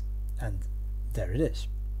import, and there it is.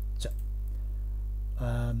 So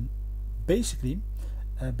basically,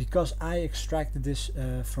 because I extracted this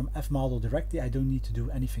from FMODEL directly, I don't need to do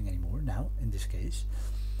anything anymore now in this case,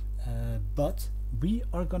 but we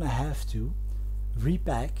are gonna have to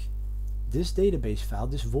repack this database file,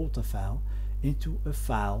 this Volta file, into a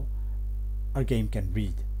file our game can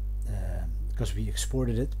read, because we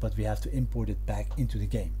exported it, but we have to import it back into the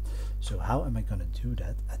game. So how am I going to do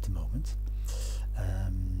that at the moment?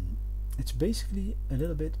 It's basically a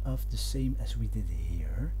little bit of the same as we did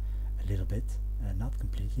here, a little bit, not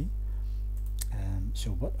completely.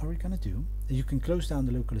 So what are we going to do? You can close down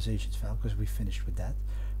the localizations file because we finished with that.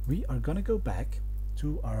 We are going to go back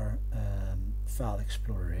to our file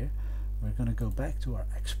explorer here. We're going to go back to our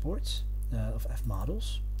exports of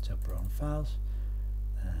FMODELs, so program files,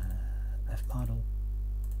 FMODEL,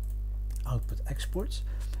 output exports,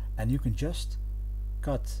 and you can just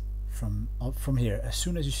cut from here. As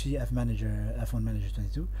soon as you see F1 Manager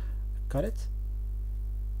 22, cut it,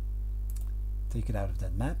 take it out of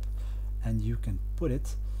that map, and you can put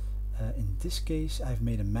it. In this case, I've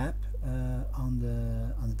made a map on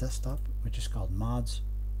the desktop, which is called mods.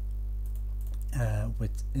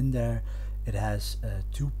 Within there, it has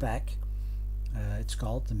 2pack. It's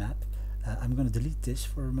called the map. I'm going to delete this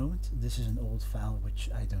for a moment. This is an old file which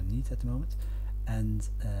I don't need at the moment, and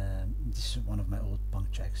this is one of my old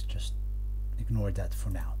punk checks. Just ignore that for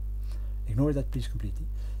now. Ignore that, please, completely.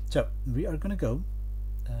 So we are going to go,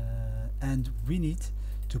 and we need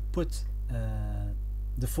to put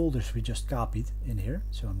the folders we just copied in here.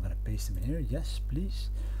 So I'm going to paste them in here. Yes, please.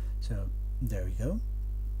 So there we go.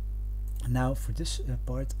 Now for this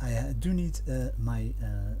part, I do need my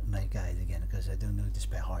guide again, because I don't know this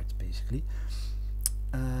by heart, basically.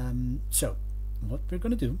 So what we're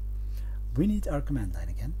going to do, we need our command line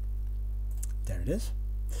again. There it is.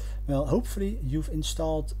 Well, hopefully you've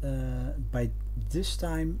installed by this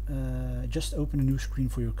time. Just open a new screen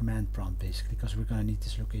for your command prompt, basically, because we're going to need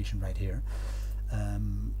this location right here.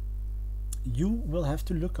 You will have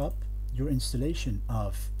to look up your installation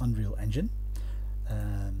of Unreal Engine.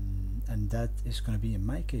 and that is going to be in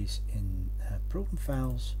my case in program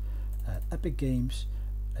files, Epic Games,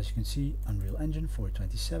 as you can see, Unreal Engine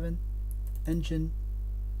 427, Engine,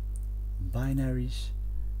 Binaries,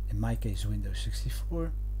 in my case Windows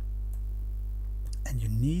 64, and you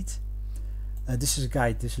need this is a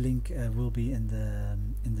guide. This link will be in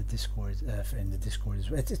the Discord. In the Discord as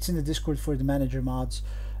well. It's in the Discord for the manager mods,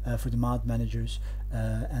 for the mod managers,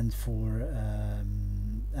 and for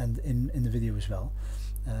and in the video as well.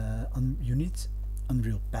 You need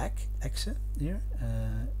Unreal Pack exe here.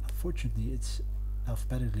 Unfortunately, it's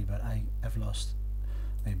alphabetically, but I have lost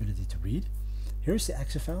my ability to read. Here's the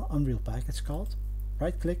exe file, Unreal Pack. It's called.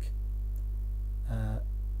 Right click,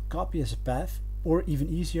 copy as a path. Or even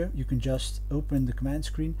easier, you can just open the command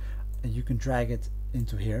screen and you can drag it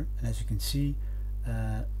into here, and as you can see,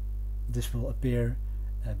 this will appear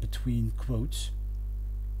between quotes.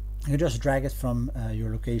 You just drag it from your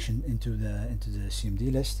location into the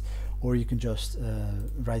CMD list, or you can just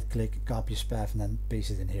right click, copy as path, and then paste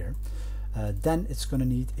it in here. Then it's going to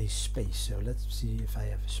need a space, so let's see if I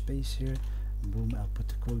have a space here. Boom, I'll put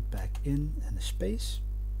the quote back in and a space.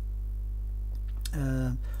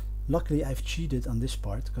 Luckily I've cheated on this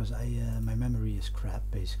part because my memory is crap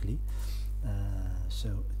basically.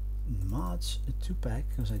 So mods to pack,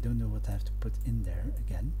 because I don't know what I have to put in there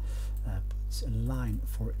again. Put a line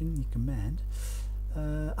for any command.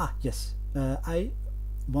 Yes, I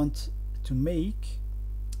want to make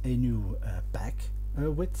a new pack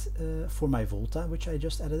for my Volta, which I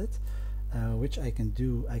just edited, which I can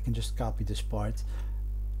do. I can just copy this part.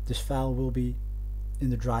 This file will be in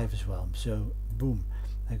the drive as well. So boom,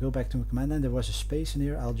 I go back to my command line. There was a space in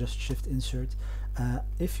here. I'll just shift insert.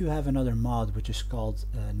 If you have another mod which is called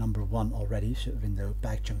number 1 already, so window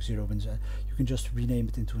pack chunk 0 wins, you can just rename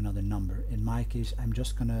it into another number. In my case, I'm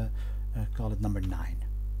just gonna call it number 9,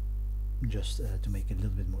 just to make it a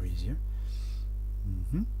little bit more easier.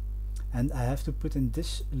 And I have to put in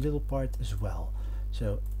this little part as well.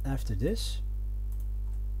 So after this,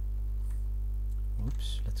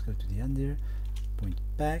 oops, let's go to the end here. Point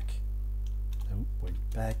back, point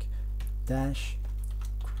back dash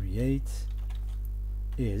create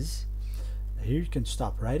is, here you can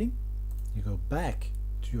stop writing, you go back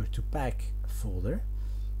to your to pack folder,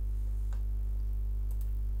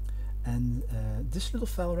 and this little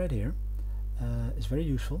file right here is very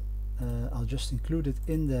useful. I'll just include it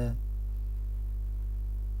in the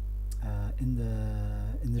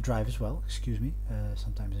drive as well. Excuse me,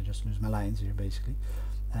 sometimes I just lose my lines here basically.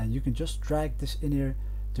 And you can just drag this in here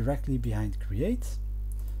directly behind create,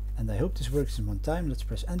 and I hope this works in one time. Let's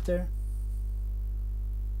press enter.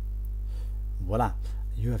 Voila,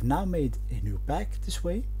 you have now made a new pack this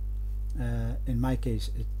way. In my case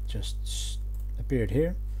it just appeared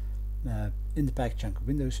here in the pack chunk of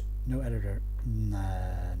Windows, no editor,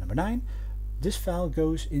 number 9. This file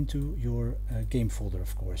goes into your game folder,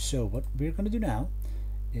 of course. So what we're going to do now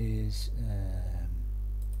is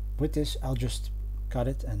with this I'll just cut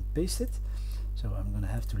it and paste it. So I'm going to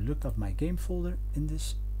have to look up my game folder in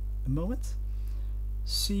this moment.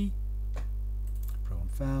 C, program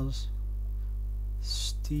files,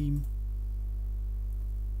 Steam,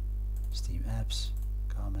 Steam apps,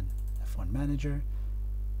 common, F1 manager,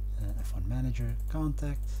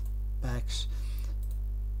 contact, packs,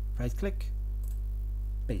 right click,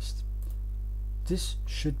 paste. This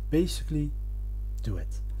should basically do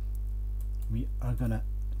it. We are gonna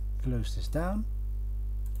close this down.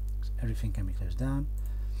 Everything can be closed down.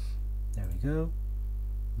 There we go.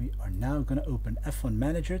 We are now gonna open F1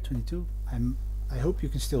 Manager 22. I hope you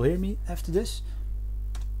can still hear me after this.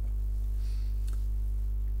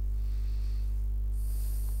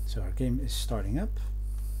 So our game is starting up.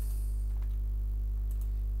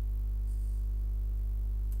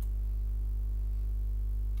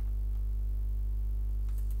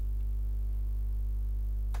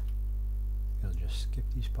 We'll just skip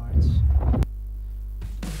these parts.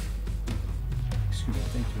 Excuse me,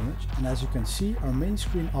 thank you very much. And as you can see, our main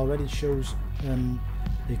screen already shows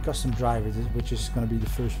a custom driver, which is going to be the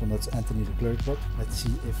first one. That's Anthony Leclerc. But let's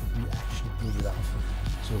see if we actually pull it off.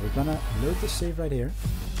 So we're gonna load this save right here.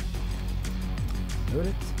 Load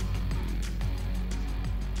it.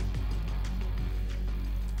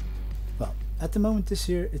 Well, at the moment this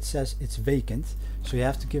here it says it's vacant, so you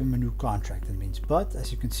have to give him a new contract, that means. But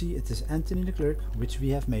as you can see, it is Anthony Leclerc, which we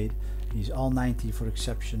have made. He's all 90 for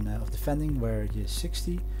exception of defending, where he is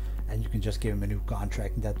 60, and you can just give him a new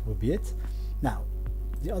contract and that will be it. Now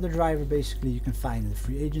the other driver basically you can find in the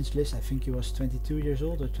free agents list. I think he was 22 years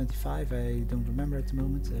old or 25, I don't remember at the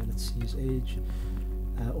moment. Let's see his age,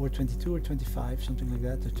 or 22 or 25, something like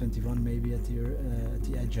that, or 21 maybe at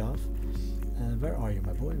the edge of. Where are you,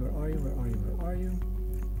 my boy? Where are you? Where are you? Where are you?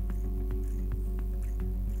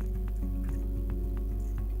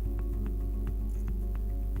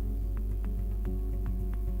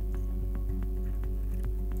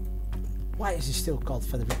 Why is he still called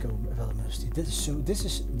Federico Velomosity?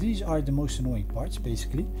 These are the most annoying parts,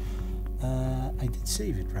 basically. I did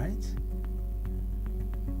save it, right?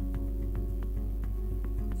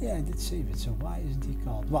 Yeah, I did save it. So why isn't he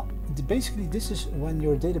called? Well, basically this is when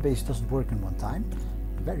your database doesn't work in one time.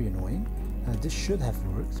 Very annoying. This should have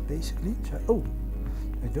worked, basically. So, oh,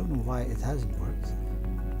 I don't know why it hasn't worked.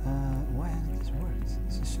 Why hasn't this worked?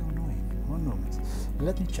 This is so annoying. One moment.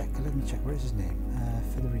 Let me check. Where's his name?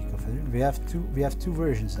 Federico. We have two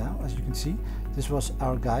versions now, as you can see. This was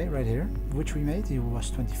our guy right here, which we made. He was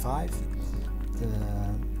 25.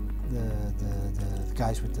 The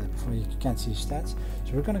guys with the, you can't see his stats.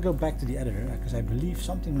 So we're gonna go back to the editor because I believe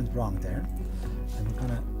something went wrong there, and we're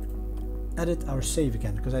gonna edit our save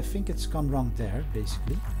again because I think it's gone wrong there,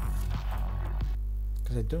 basically.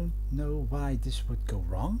 Because I don't know why this would go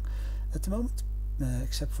wrong at the moment.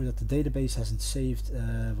 Except for that the database hasn't saved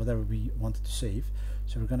whatever we wanted to save.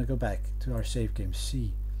 So we're going to go back to our save game,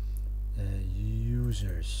 C,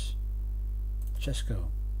 users, Chesco,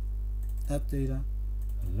 app data,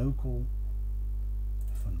 local,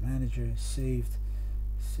 fund manager, saved,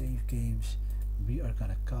 save games. We are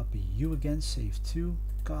going to copy you again, save to,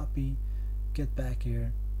 copy, get back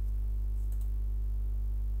here.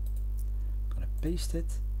 I'm going to paste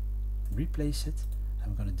it, replace it.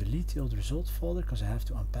 I'm going to delete the old result folder because I have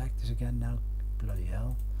to unpack this again now. Bloody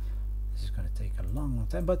hell. This is going to take a long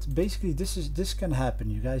time. But basically this can happen,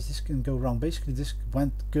 you guys. This can go wrong. Basically this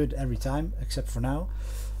went good every time except for now.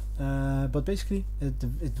 But basically it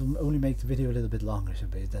will only make the video a little bit longer. So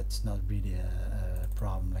that's not really a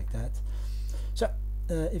problem like that. So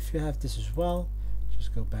if you have this as well,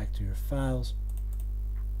 just go back to your files.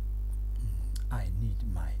 I need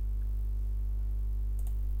my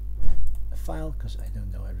file because I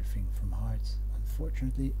don't know everything from heart,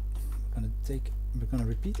 unfortunately. We're gonna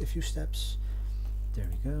repeat a few steps. There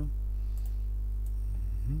we go.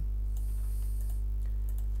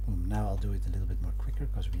 Boom. Now I'll do it a little bit more quicker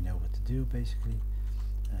because we know what to do, basically.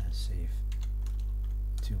 Save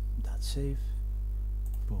to .save.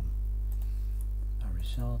 Boom. Our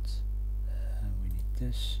result. We need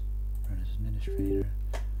this. Run as administrator.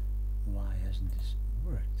 Why hasn't this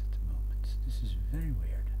worked at the moment? This is very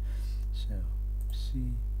weird. So,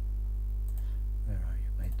 see, where are you,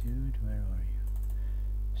 my dude? Where are you?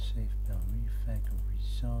 Save bell refact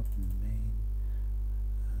result main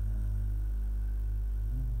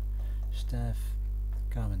staff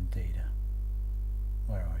common data.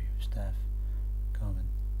 Where are you? Staff common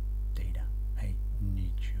data. I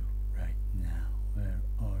need you right now. Where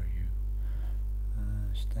are you?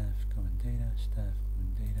 Staff common data. Staff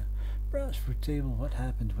common data. Browse for table. What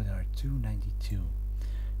happened with our 292?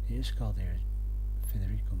 He is called here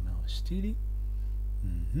Federico Malvestili.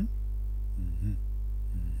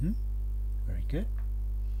 Very good.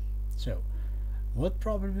 So, what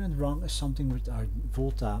probably went wrong is something with our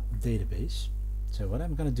Volta database. So what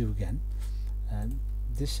I'm going to do again, and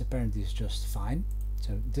this apparently is just fine.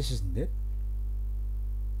 So this isn't it.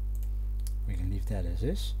 We can leave that as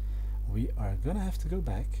is. We are going to have to go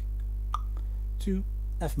back to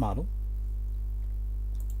FMODEL.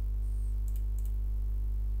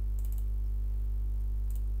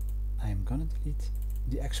 I am gonna delete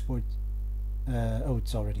the export. Oh,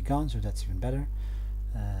 it's already gone, so that's even better.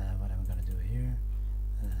 What I'm gonna do here,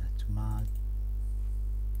 to mod,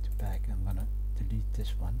 to pack, I'm gonna delete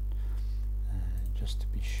this one, just to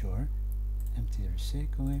be sure. Empty the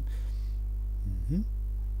recycle.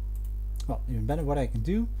 Well, even better, what I can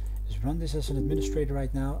do is run this as an administrator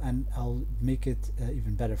right now, and I'll make it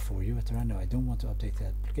even better for you. At the run, no, I don't want to update the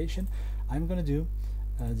application. I'm gonna do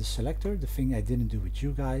the selector, the thing I didn't do with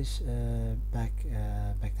you guys back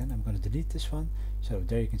then. I'm going to delete this one. So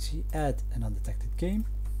there you can see add an undetected game.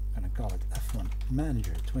 I'm going to call it F1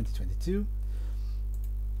 Manager 2022.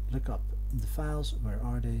 Look up the files. Where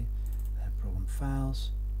are they? Program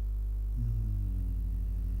files.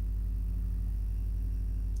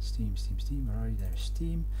 Steam. Where are you? There's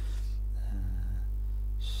Steam.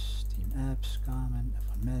 Steam apps, common,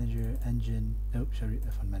 F1 Manager, engine. Oh, sorry,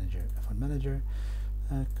 F1 Manager.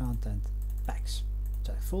 Content packs.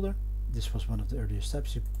 Select folder. This was one of the earlier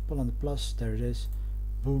steps. You pull on the plus, there it is.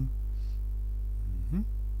 Boom.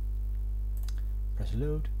 Press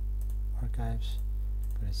load. Archives.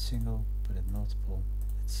 Put it single. Put it multiple.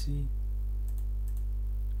 Let's see.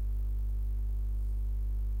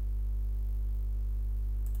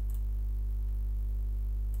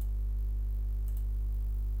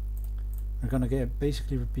 We're gonna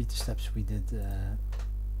basically repeat the steps we did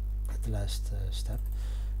at the last step.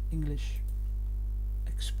 English,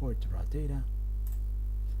 export the raw data.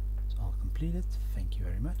 It's all completed. Thank you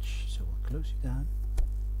very much. So we'll close you down.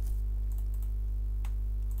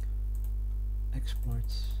 Export.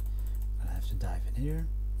 I have to dive in here.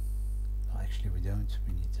 Well, actually we don't.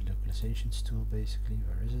 We need the localizations tool basically.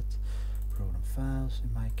 Where is it? Program files,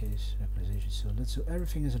 in my case, localizations tool. Let's do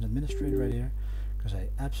everything as an administrator right here, because I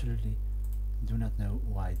absolutely do not know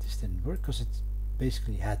why this didn't work, because it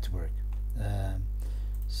basically had to work.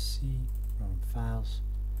 C, program files,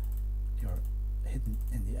 you're hidden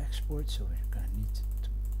in the export, so we're going to need to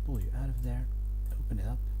pull you out of there, open it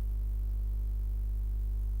up.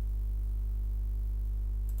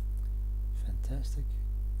 Fantastic.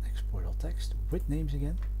 Export all text with names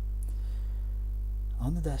again.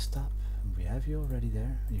 On the desktop, we have you already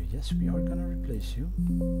there. Yes, we are going to replace you.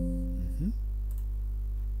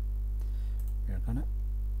 We are going to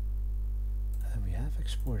we have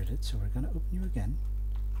exported it, so we're going to open you again,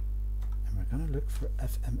 and we're going to look for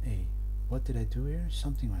FMA. What did I do here?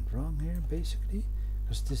 Something went wrong here basically,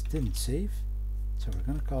 because this didn't save, so we're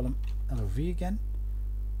going to call him LOV again.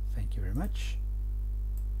 Thank you very much.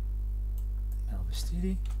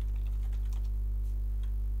 Melvistidi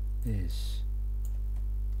is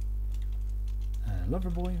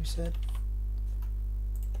Loverboy, we said,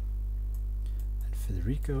 and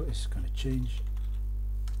Federico is going to change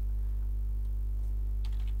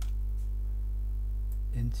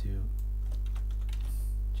into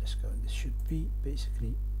just go. This should be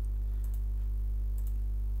basically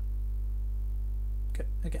okay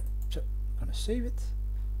again. So I'm going to save it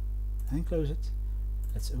and close it.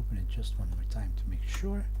 Let's open it just one more time to make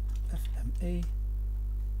sure. FMA.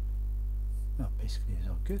 Well, basically it's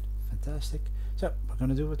all good. Fantastic. So we're going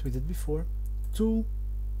to do what we did before. Tool,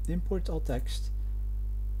 import all text.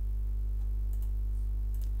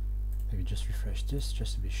 Maybe just refresh this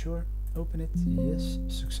just to be sure. Open it. Yes,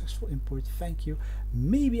 successful import. Thank you.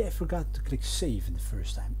 Maybe I forgot to click save in the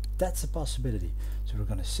first time. That's a possibility. So we're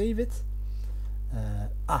going to save it.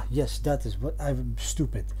 Yes, that is what I'm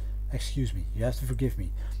stupid. Excuse me. You have to forgive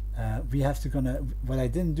me. We have to what I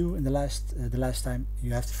didn't do in the last time.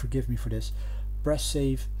 You have to forgive me for this. Press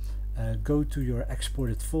save. Go to your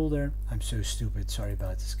exported folder. I'm so stupid. Sorry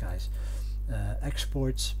about this, guys.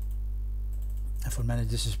 Exports. And for manage,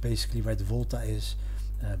 this is basically where the Volta is.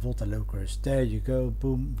 Volta.locres. There you go.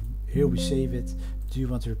 Boom. Here we save it. Do you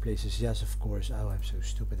want to replace this? Yes, of course. Oh, I'm so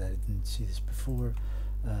stupid. I didn't see this before.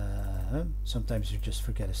 Sometimes you just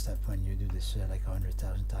forget a step when you do this like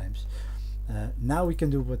 100,000 times. Now we can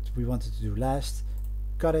do what we wanted to do last.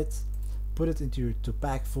 Cut it. Put it into your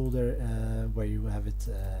Unpack folder where you have it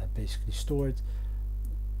basically stored.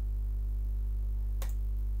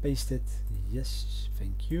 Paste it. Yes,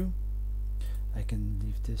 thank you. I can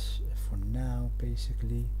leave this for now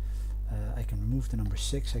basically. I can remove the number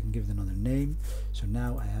 6. I can give it another name. So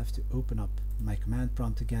now I have to open up my command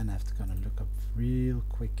prompt again. I have to kind of look up real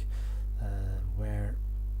quick where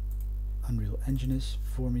Unreal Engine is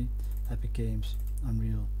for me. Epic Games,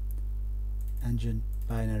 Unreal Engine,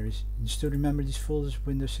 binaries. You still remember these folders,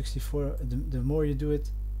 Windows 64. The more you do it,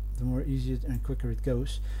 the more easier and quicker it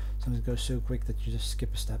goes. Sometimes it goes so quick that you just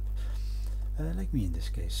skip a step. Like me in this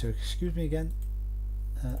case. So excuse me again.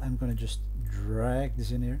 I'm gonna just drag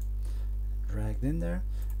this in here. Dragged in there.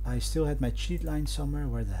 I still had my cheat line somewhere.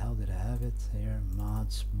 Where the hell did I have it? Here,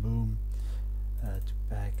 mods, boom,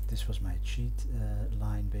 Unpack. This was my cheat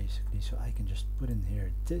line basically. So I can just put in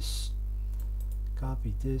here this,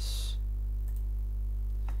 copy this.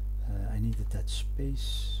 I needed that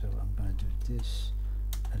space, so I'm gonna do this,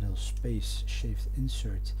 a little space, shift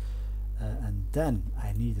insert. And then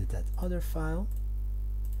I needed that other file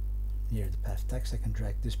near the path text. I can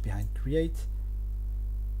drag this behind create,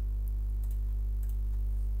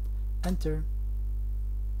 enter,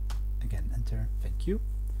 again enter, thank you.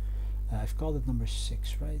 I've called it number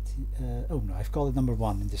 6, right? Oh no, I've called it number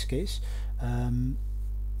 1 in this case.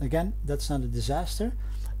 Again, that's not a disaster.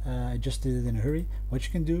 I just did it in a hurry. What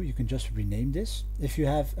you can do, you can just rename this. If you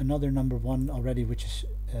have another number 1 already which is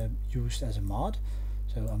used as a mod,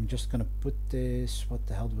 so I'm just gonna put this, what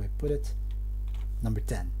the hell do I put it? Number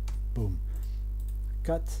 10. Boom.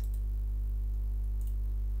 Cut.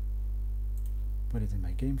 Put it in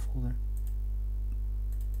my game folder.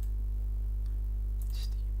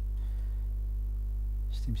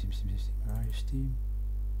 Steam. Where are you, Steam?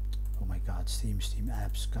 Oh my god, Steam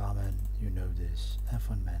apps, common, you know this.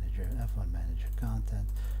 F1 Manager, content,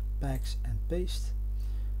 packs and paste.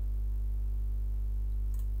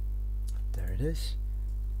 There it is.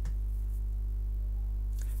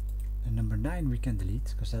 And number 9 we can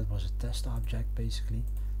delete because that was a test object basically.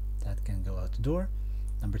 That can go out the door.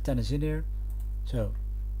 Number 10 is in here. So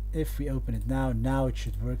if we open it now it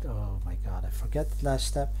should work. Oh my god, I forget the last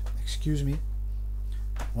step. Excuse me.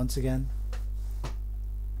 Once again.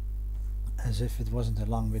 As if it wasn't a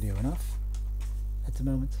long video enough at the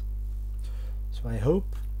moment. So I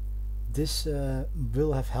hope this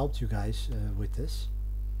will have helped you guys with this.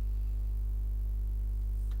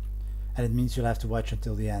 And it means you'll have to watch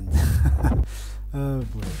until the end. Oh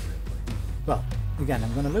boy, boy, boy. Well, again,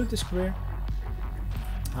 I'm going to load this career.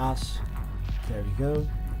 HAAS. There we go. And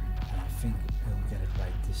I think we'll get it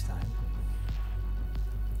right this time.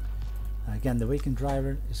 Again, the vacant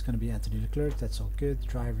driver is going to be Anthony Leclerc. That's all good.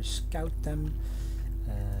 Driver scout them.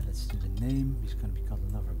 Let's do the name. He's going to be called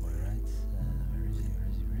Loverboy, right? Where is he? Where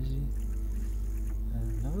is he? Where is he?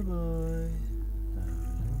 Loverboy.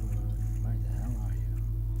 Loverboy. Where the hell are you?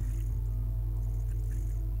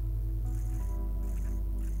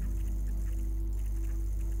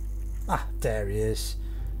 Ah, there he is.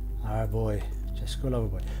 Our boy, Jesco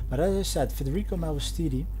Loverboy. But as I said, Federico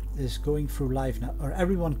Malvestiti is going through life now, or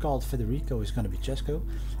everyone called Federico is going to be Jesco,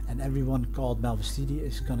 and everyone called Malvestiti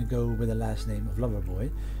is going to go with the last name of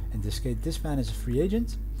Loverboy. In this case, this man is a free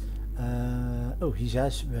agent. Oh, he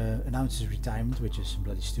has announced his retirement, which is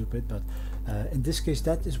bloody stupid, but in this case,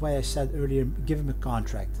 that is why I said earlier, give him a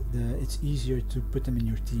contract. It's easier to put them in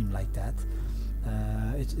your team like that.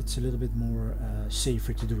 It's a little bit more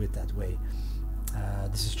safer to do it that way.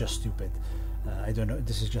 This is just stupid. I don't know,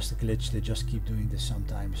 this is just a glitch. They just keep doing this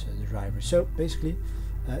sometimes, the drivers. So basically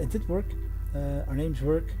it did work. Our names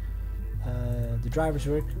work, the drivers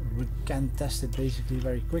work. We can test it basically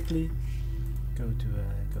very quickly. Go to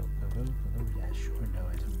go. Yeah, sure. No,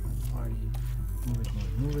 I don't want to party.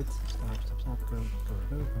 Move it. Stop. Go.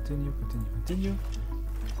 Continue.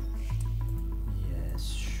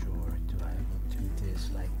 Yes, sure. I will do this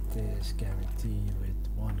like this. Guarantee with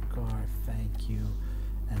one car. Thank you.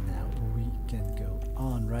 And now we can go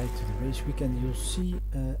on right to the race weekend. You'll see.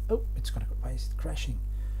 Oh, it's gonna go. Why is it crashing?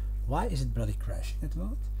 Why is it bloody crashing at the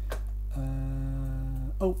moment?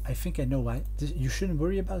 Oh, I think I know why. You shouldn't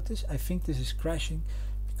worry about this. I think this is crashing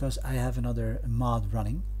because I have another mod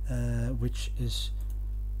running, which is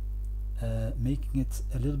making it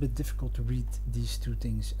a little bit difficult to read these two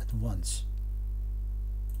things at once.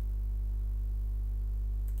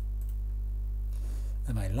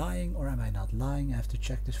 Am I lying or am I not lying? I have to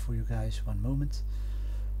check this for you guys. One moment.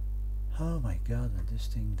 Oh my god, when this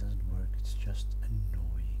thing doesn't work, it's just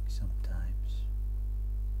annoying sometimes.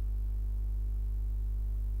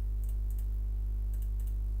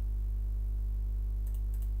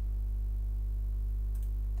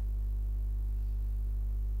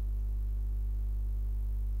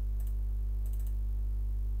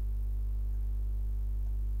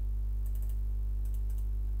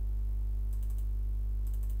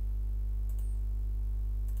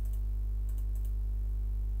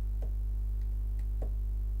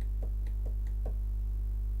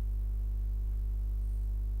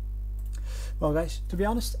 Well guys, to be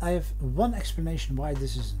honest, I have one explanation why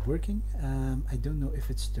this isn't working. I don't know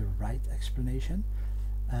if it's the right explanation.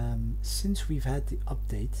 Since we've had the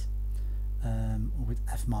update with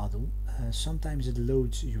FMODEL, sometimes it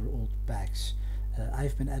loads your old packs.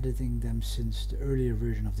 I've been editing them since the earlier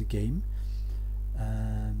version of the game.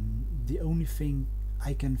 The only thing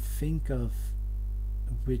I can think of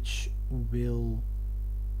which will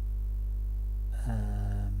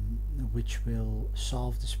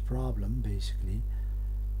solve this problem basically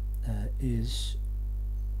is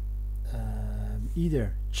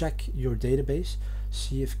either check your database,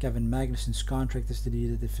 see if Kevin Magnuson's contract is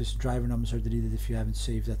deleted, if his driver numbers are deleted, if you haven't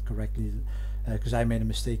saved that correctly, because I made a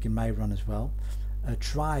mistake in my run as well.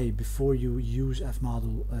 Try before you use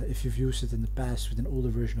FMODEL, if you've used it in the past with an older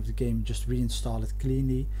version of the game, just reinstall it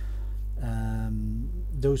cleanly.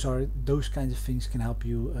 Those kinds of things can help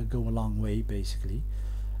you go a long way basically.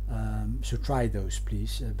 So try those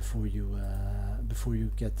please before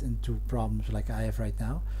you get into problems like I have right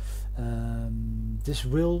now. This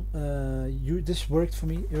worked for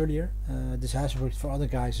me earlier. This has worked for other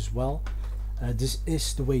guys as well. This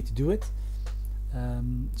is the way to do it.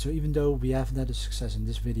 So even though we haven't had a success in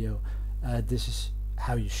this video, this is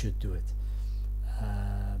how you should do it.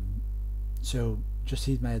 So just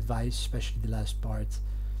heed my advice, especially the last part.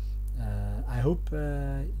 I hope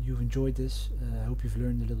you've enjoyed this. I hope you've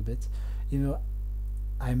learned a little bit. You know,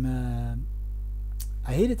 I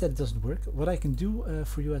hate it that it doesn't work. What I can do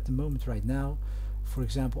for you at the moment right now, for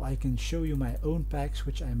example, I can show you my own packs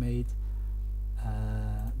which I made.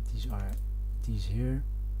 These are these here.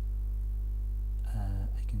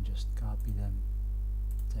 I can just copy them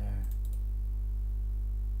there.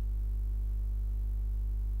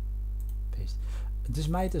 saved. This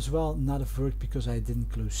might as well not have worked because I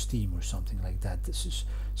didn't close Steam or something like that. This is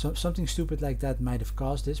something stupid like that might have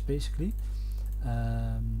caused this basically.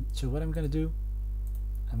 So what I'm gonna do,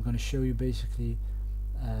 I'm gonna show you basically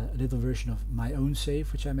a little version of my own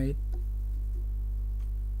save which I made.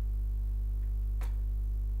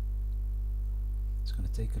 It's gonna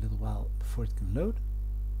take a little while before it can load.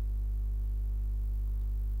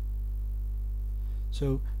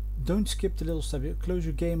 So don't skip the little stuff. Close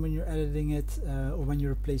your game when you're editing it or when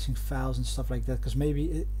you're replacing files and stuff like that, because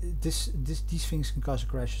maybe these things can cause a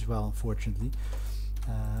crash as well, unfortunately.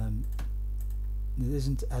 It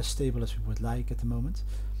isn't as stable as we would like at the moment.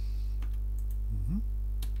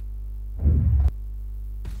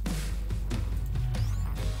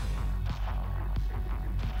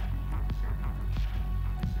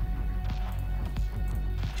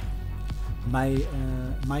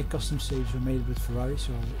 My custom saves were made with Ferrari,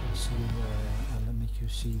 so I'll see. I'll make you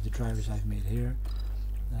see the drivers I've made here,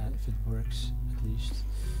 if it works at least.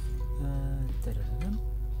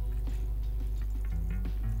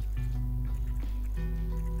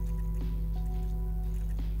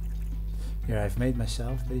 Here I've made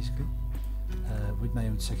myself basically with my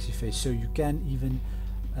own sexy face, so you can even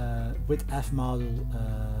with FMODEL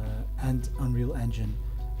and Unreal Engine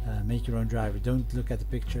make your own driver. Don't look at the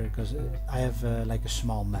picture because I have like a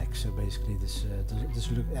small Mac, so basically this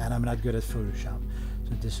look, and I'm not good at Photoshop,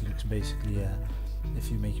 so this looks basically if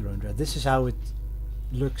you make your own driver. This is how it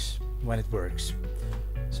looks when it works.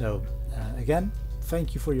 So again,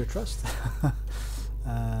 thank you for your trust.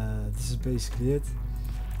 This is basically it.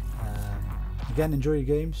 Again, enjoy your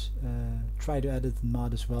games. Try to edit and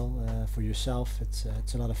mod as well for yourself. It's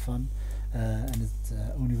a lot of fun, and it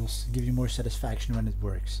only will give you more satisfaction when it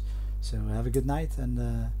works. So have a good night,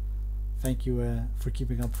 and thank you for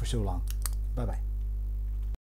keeping up for so long. Bye bye.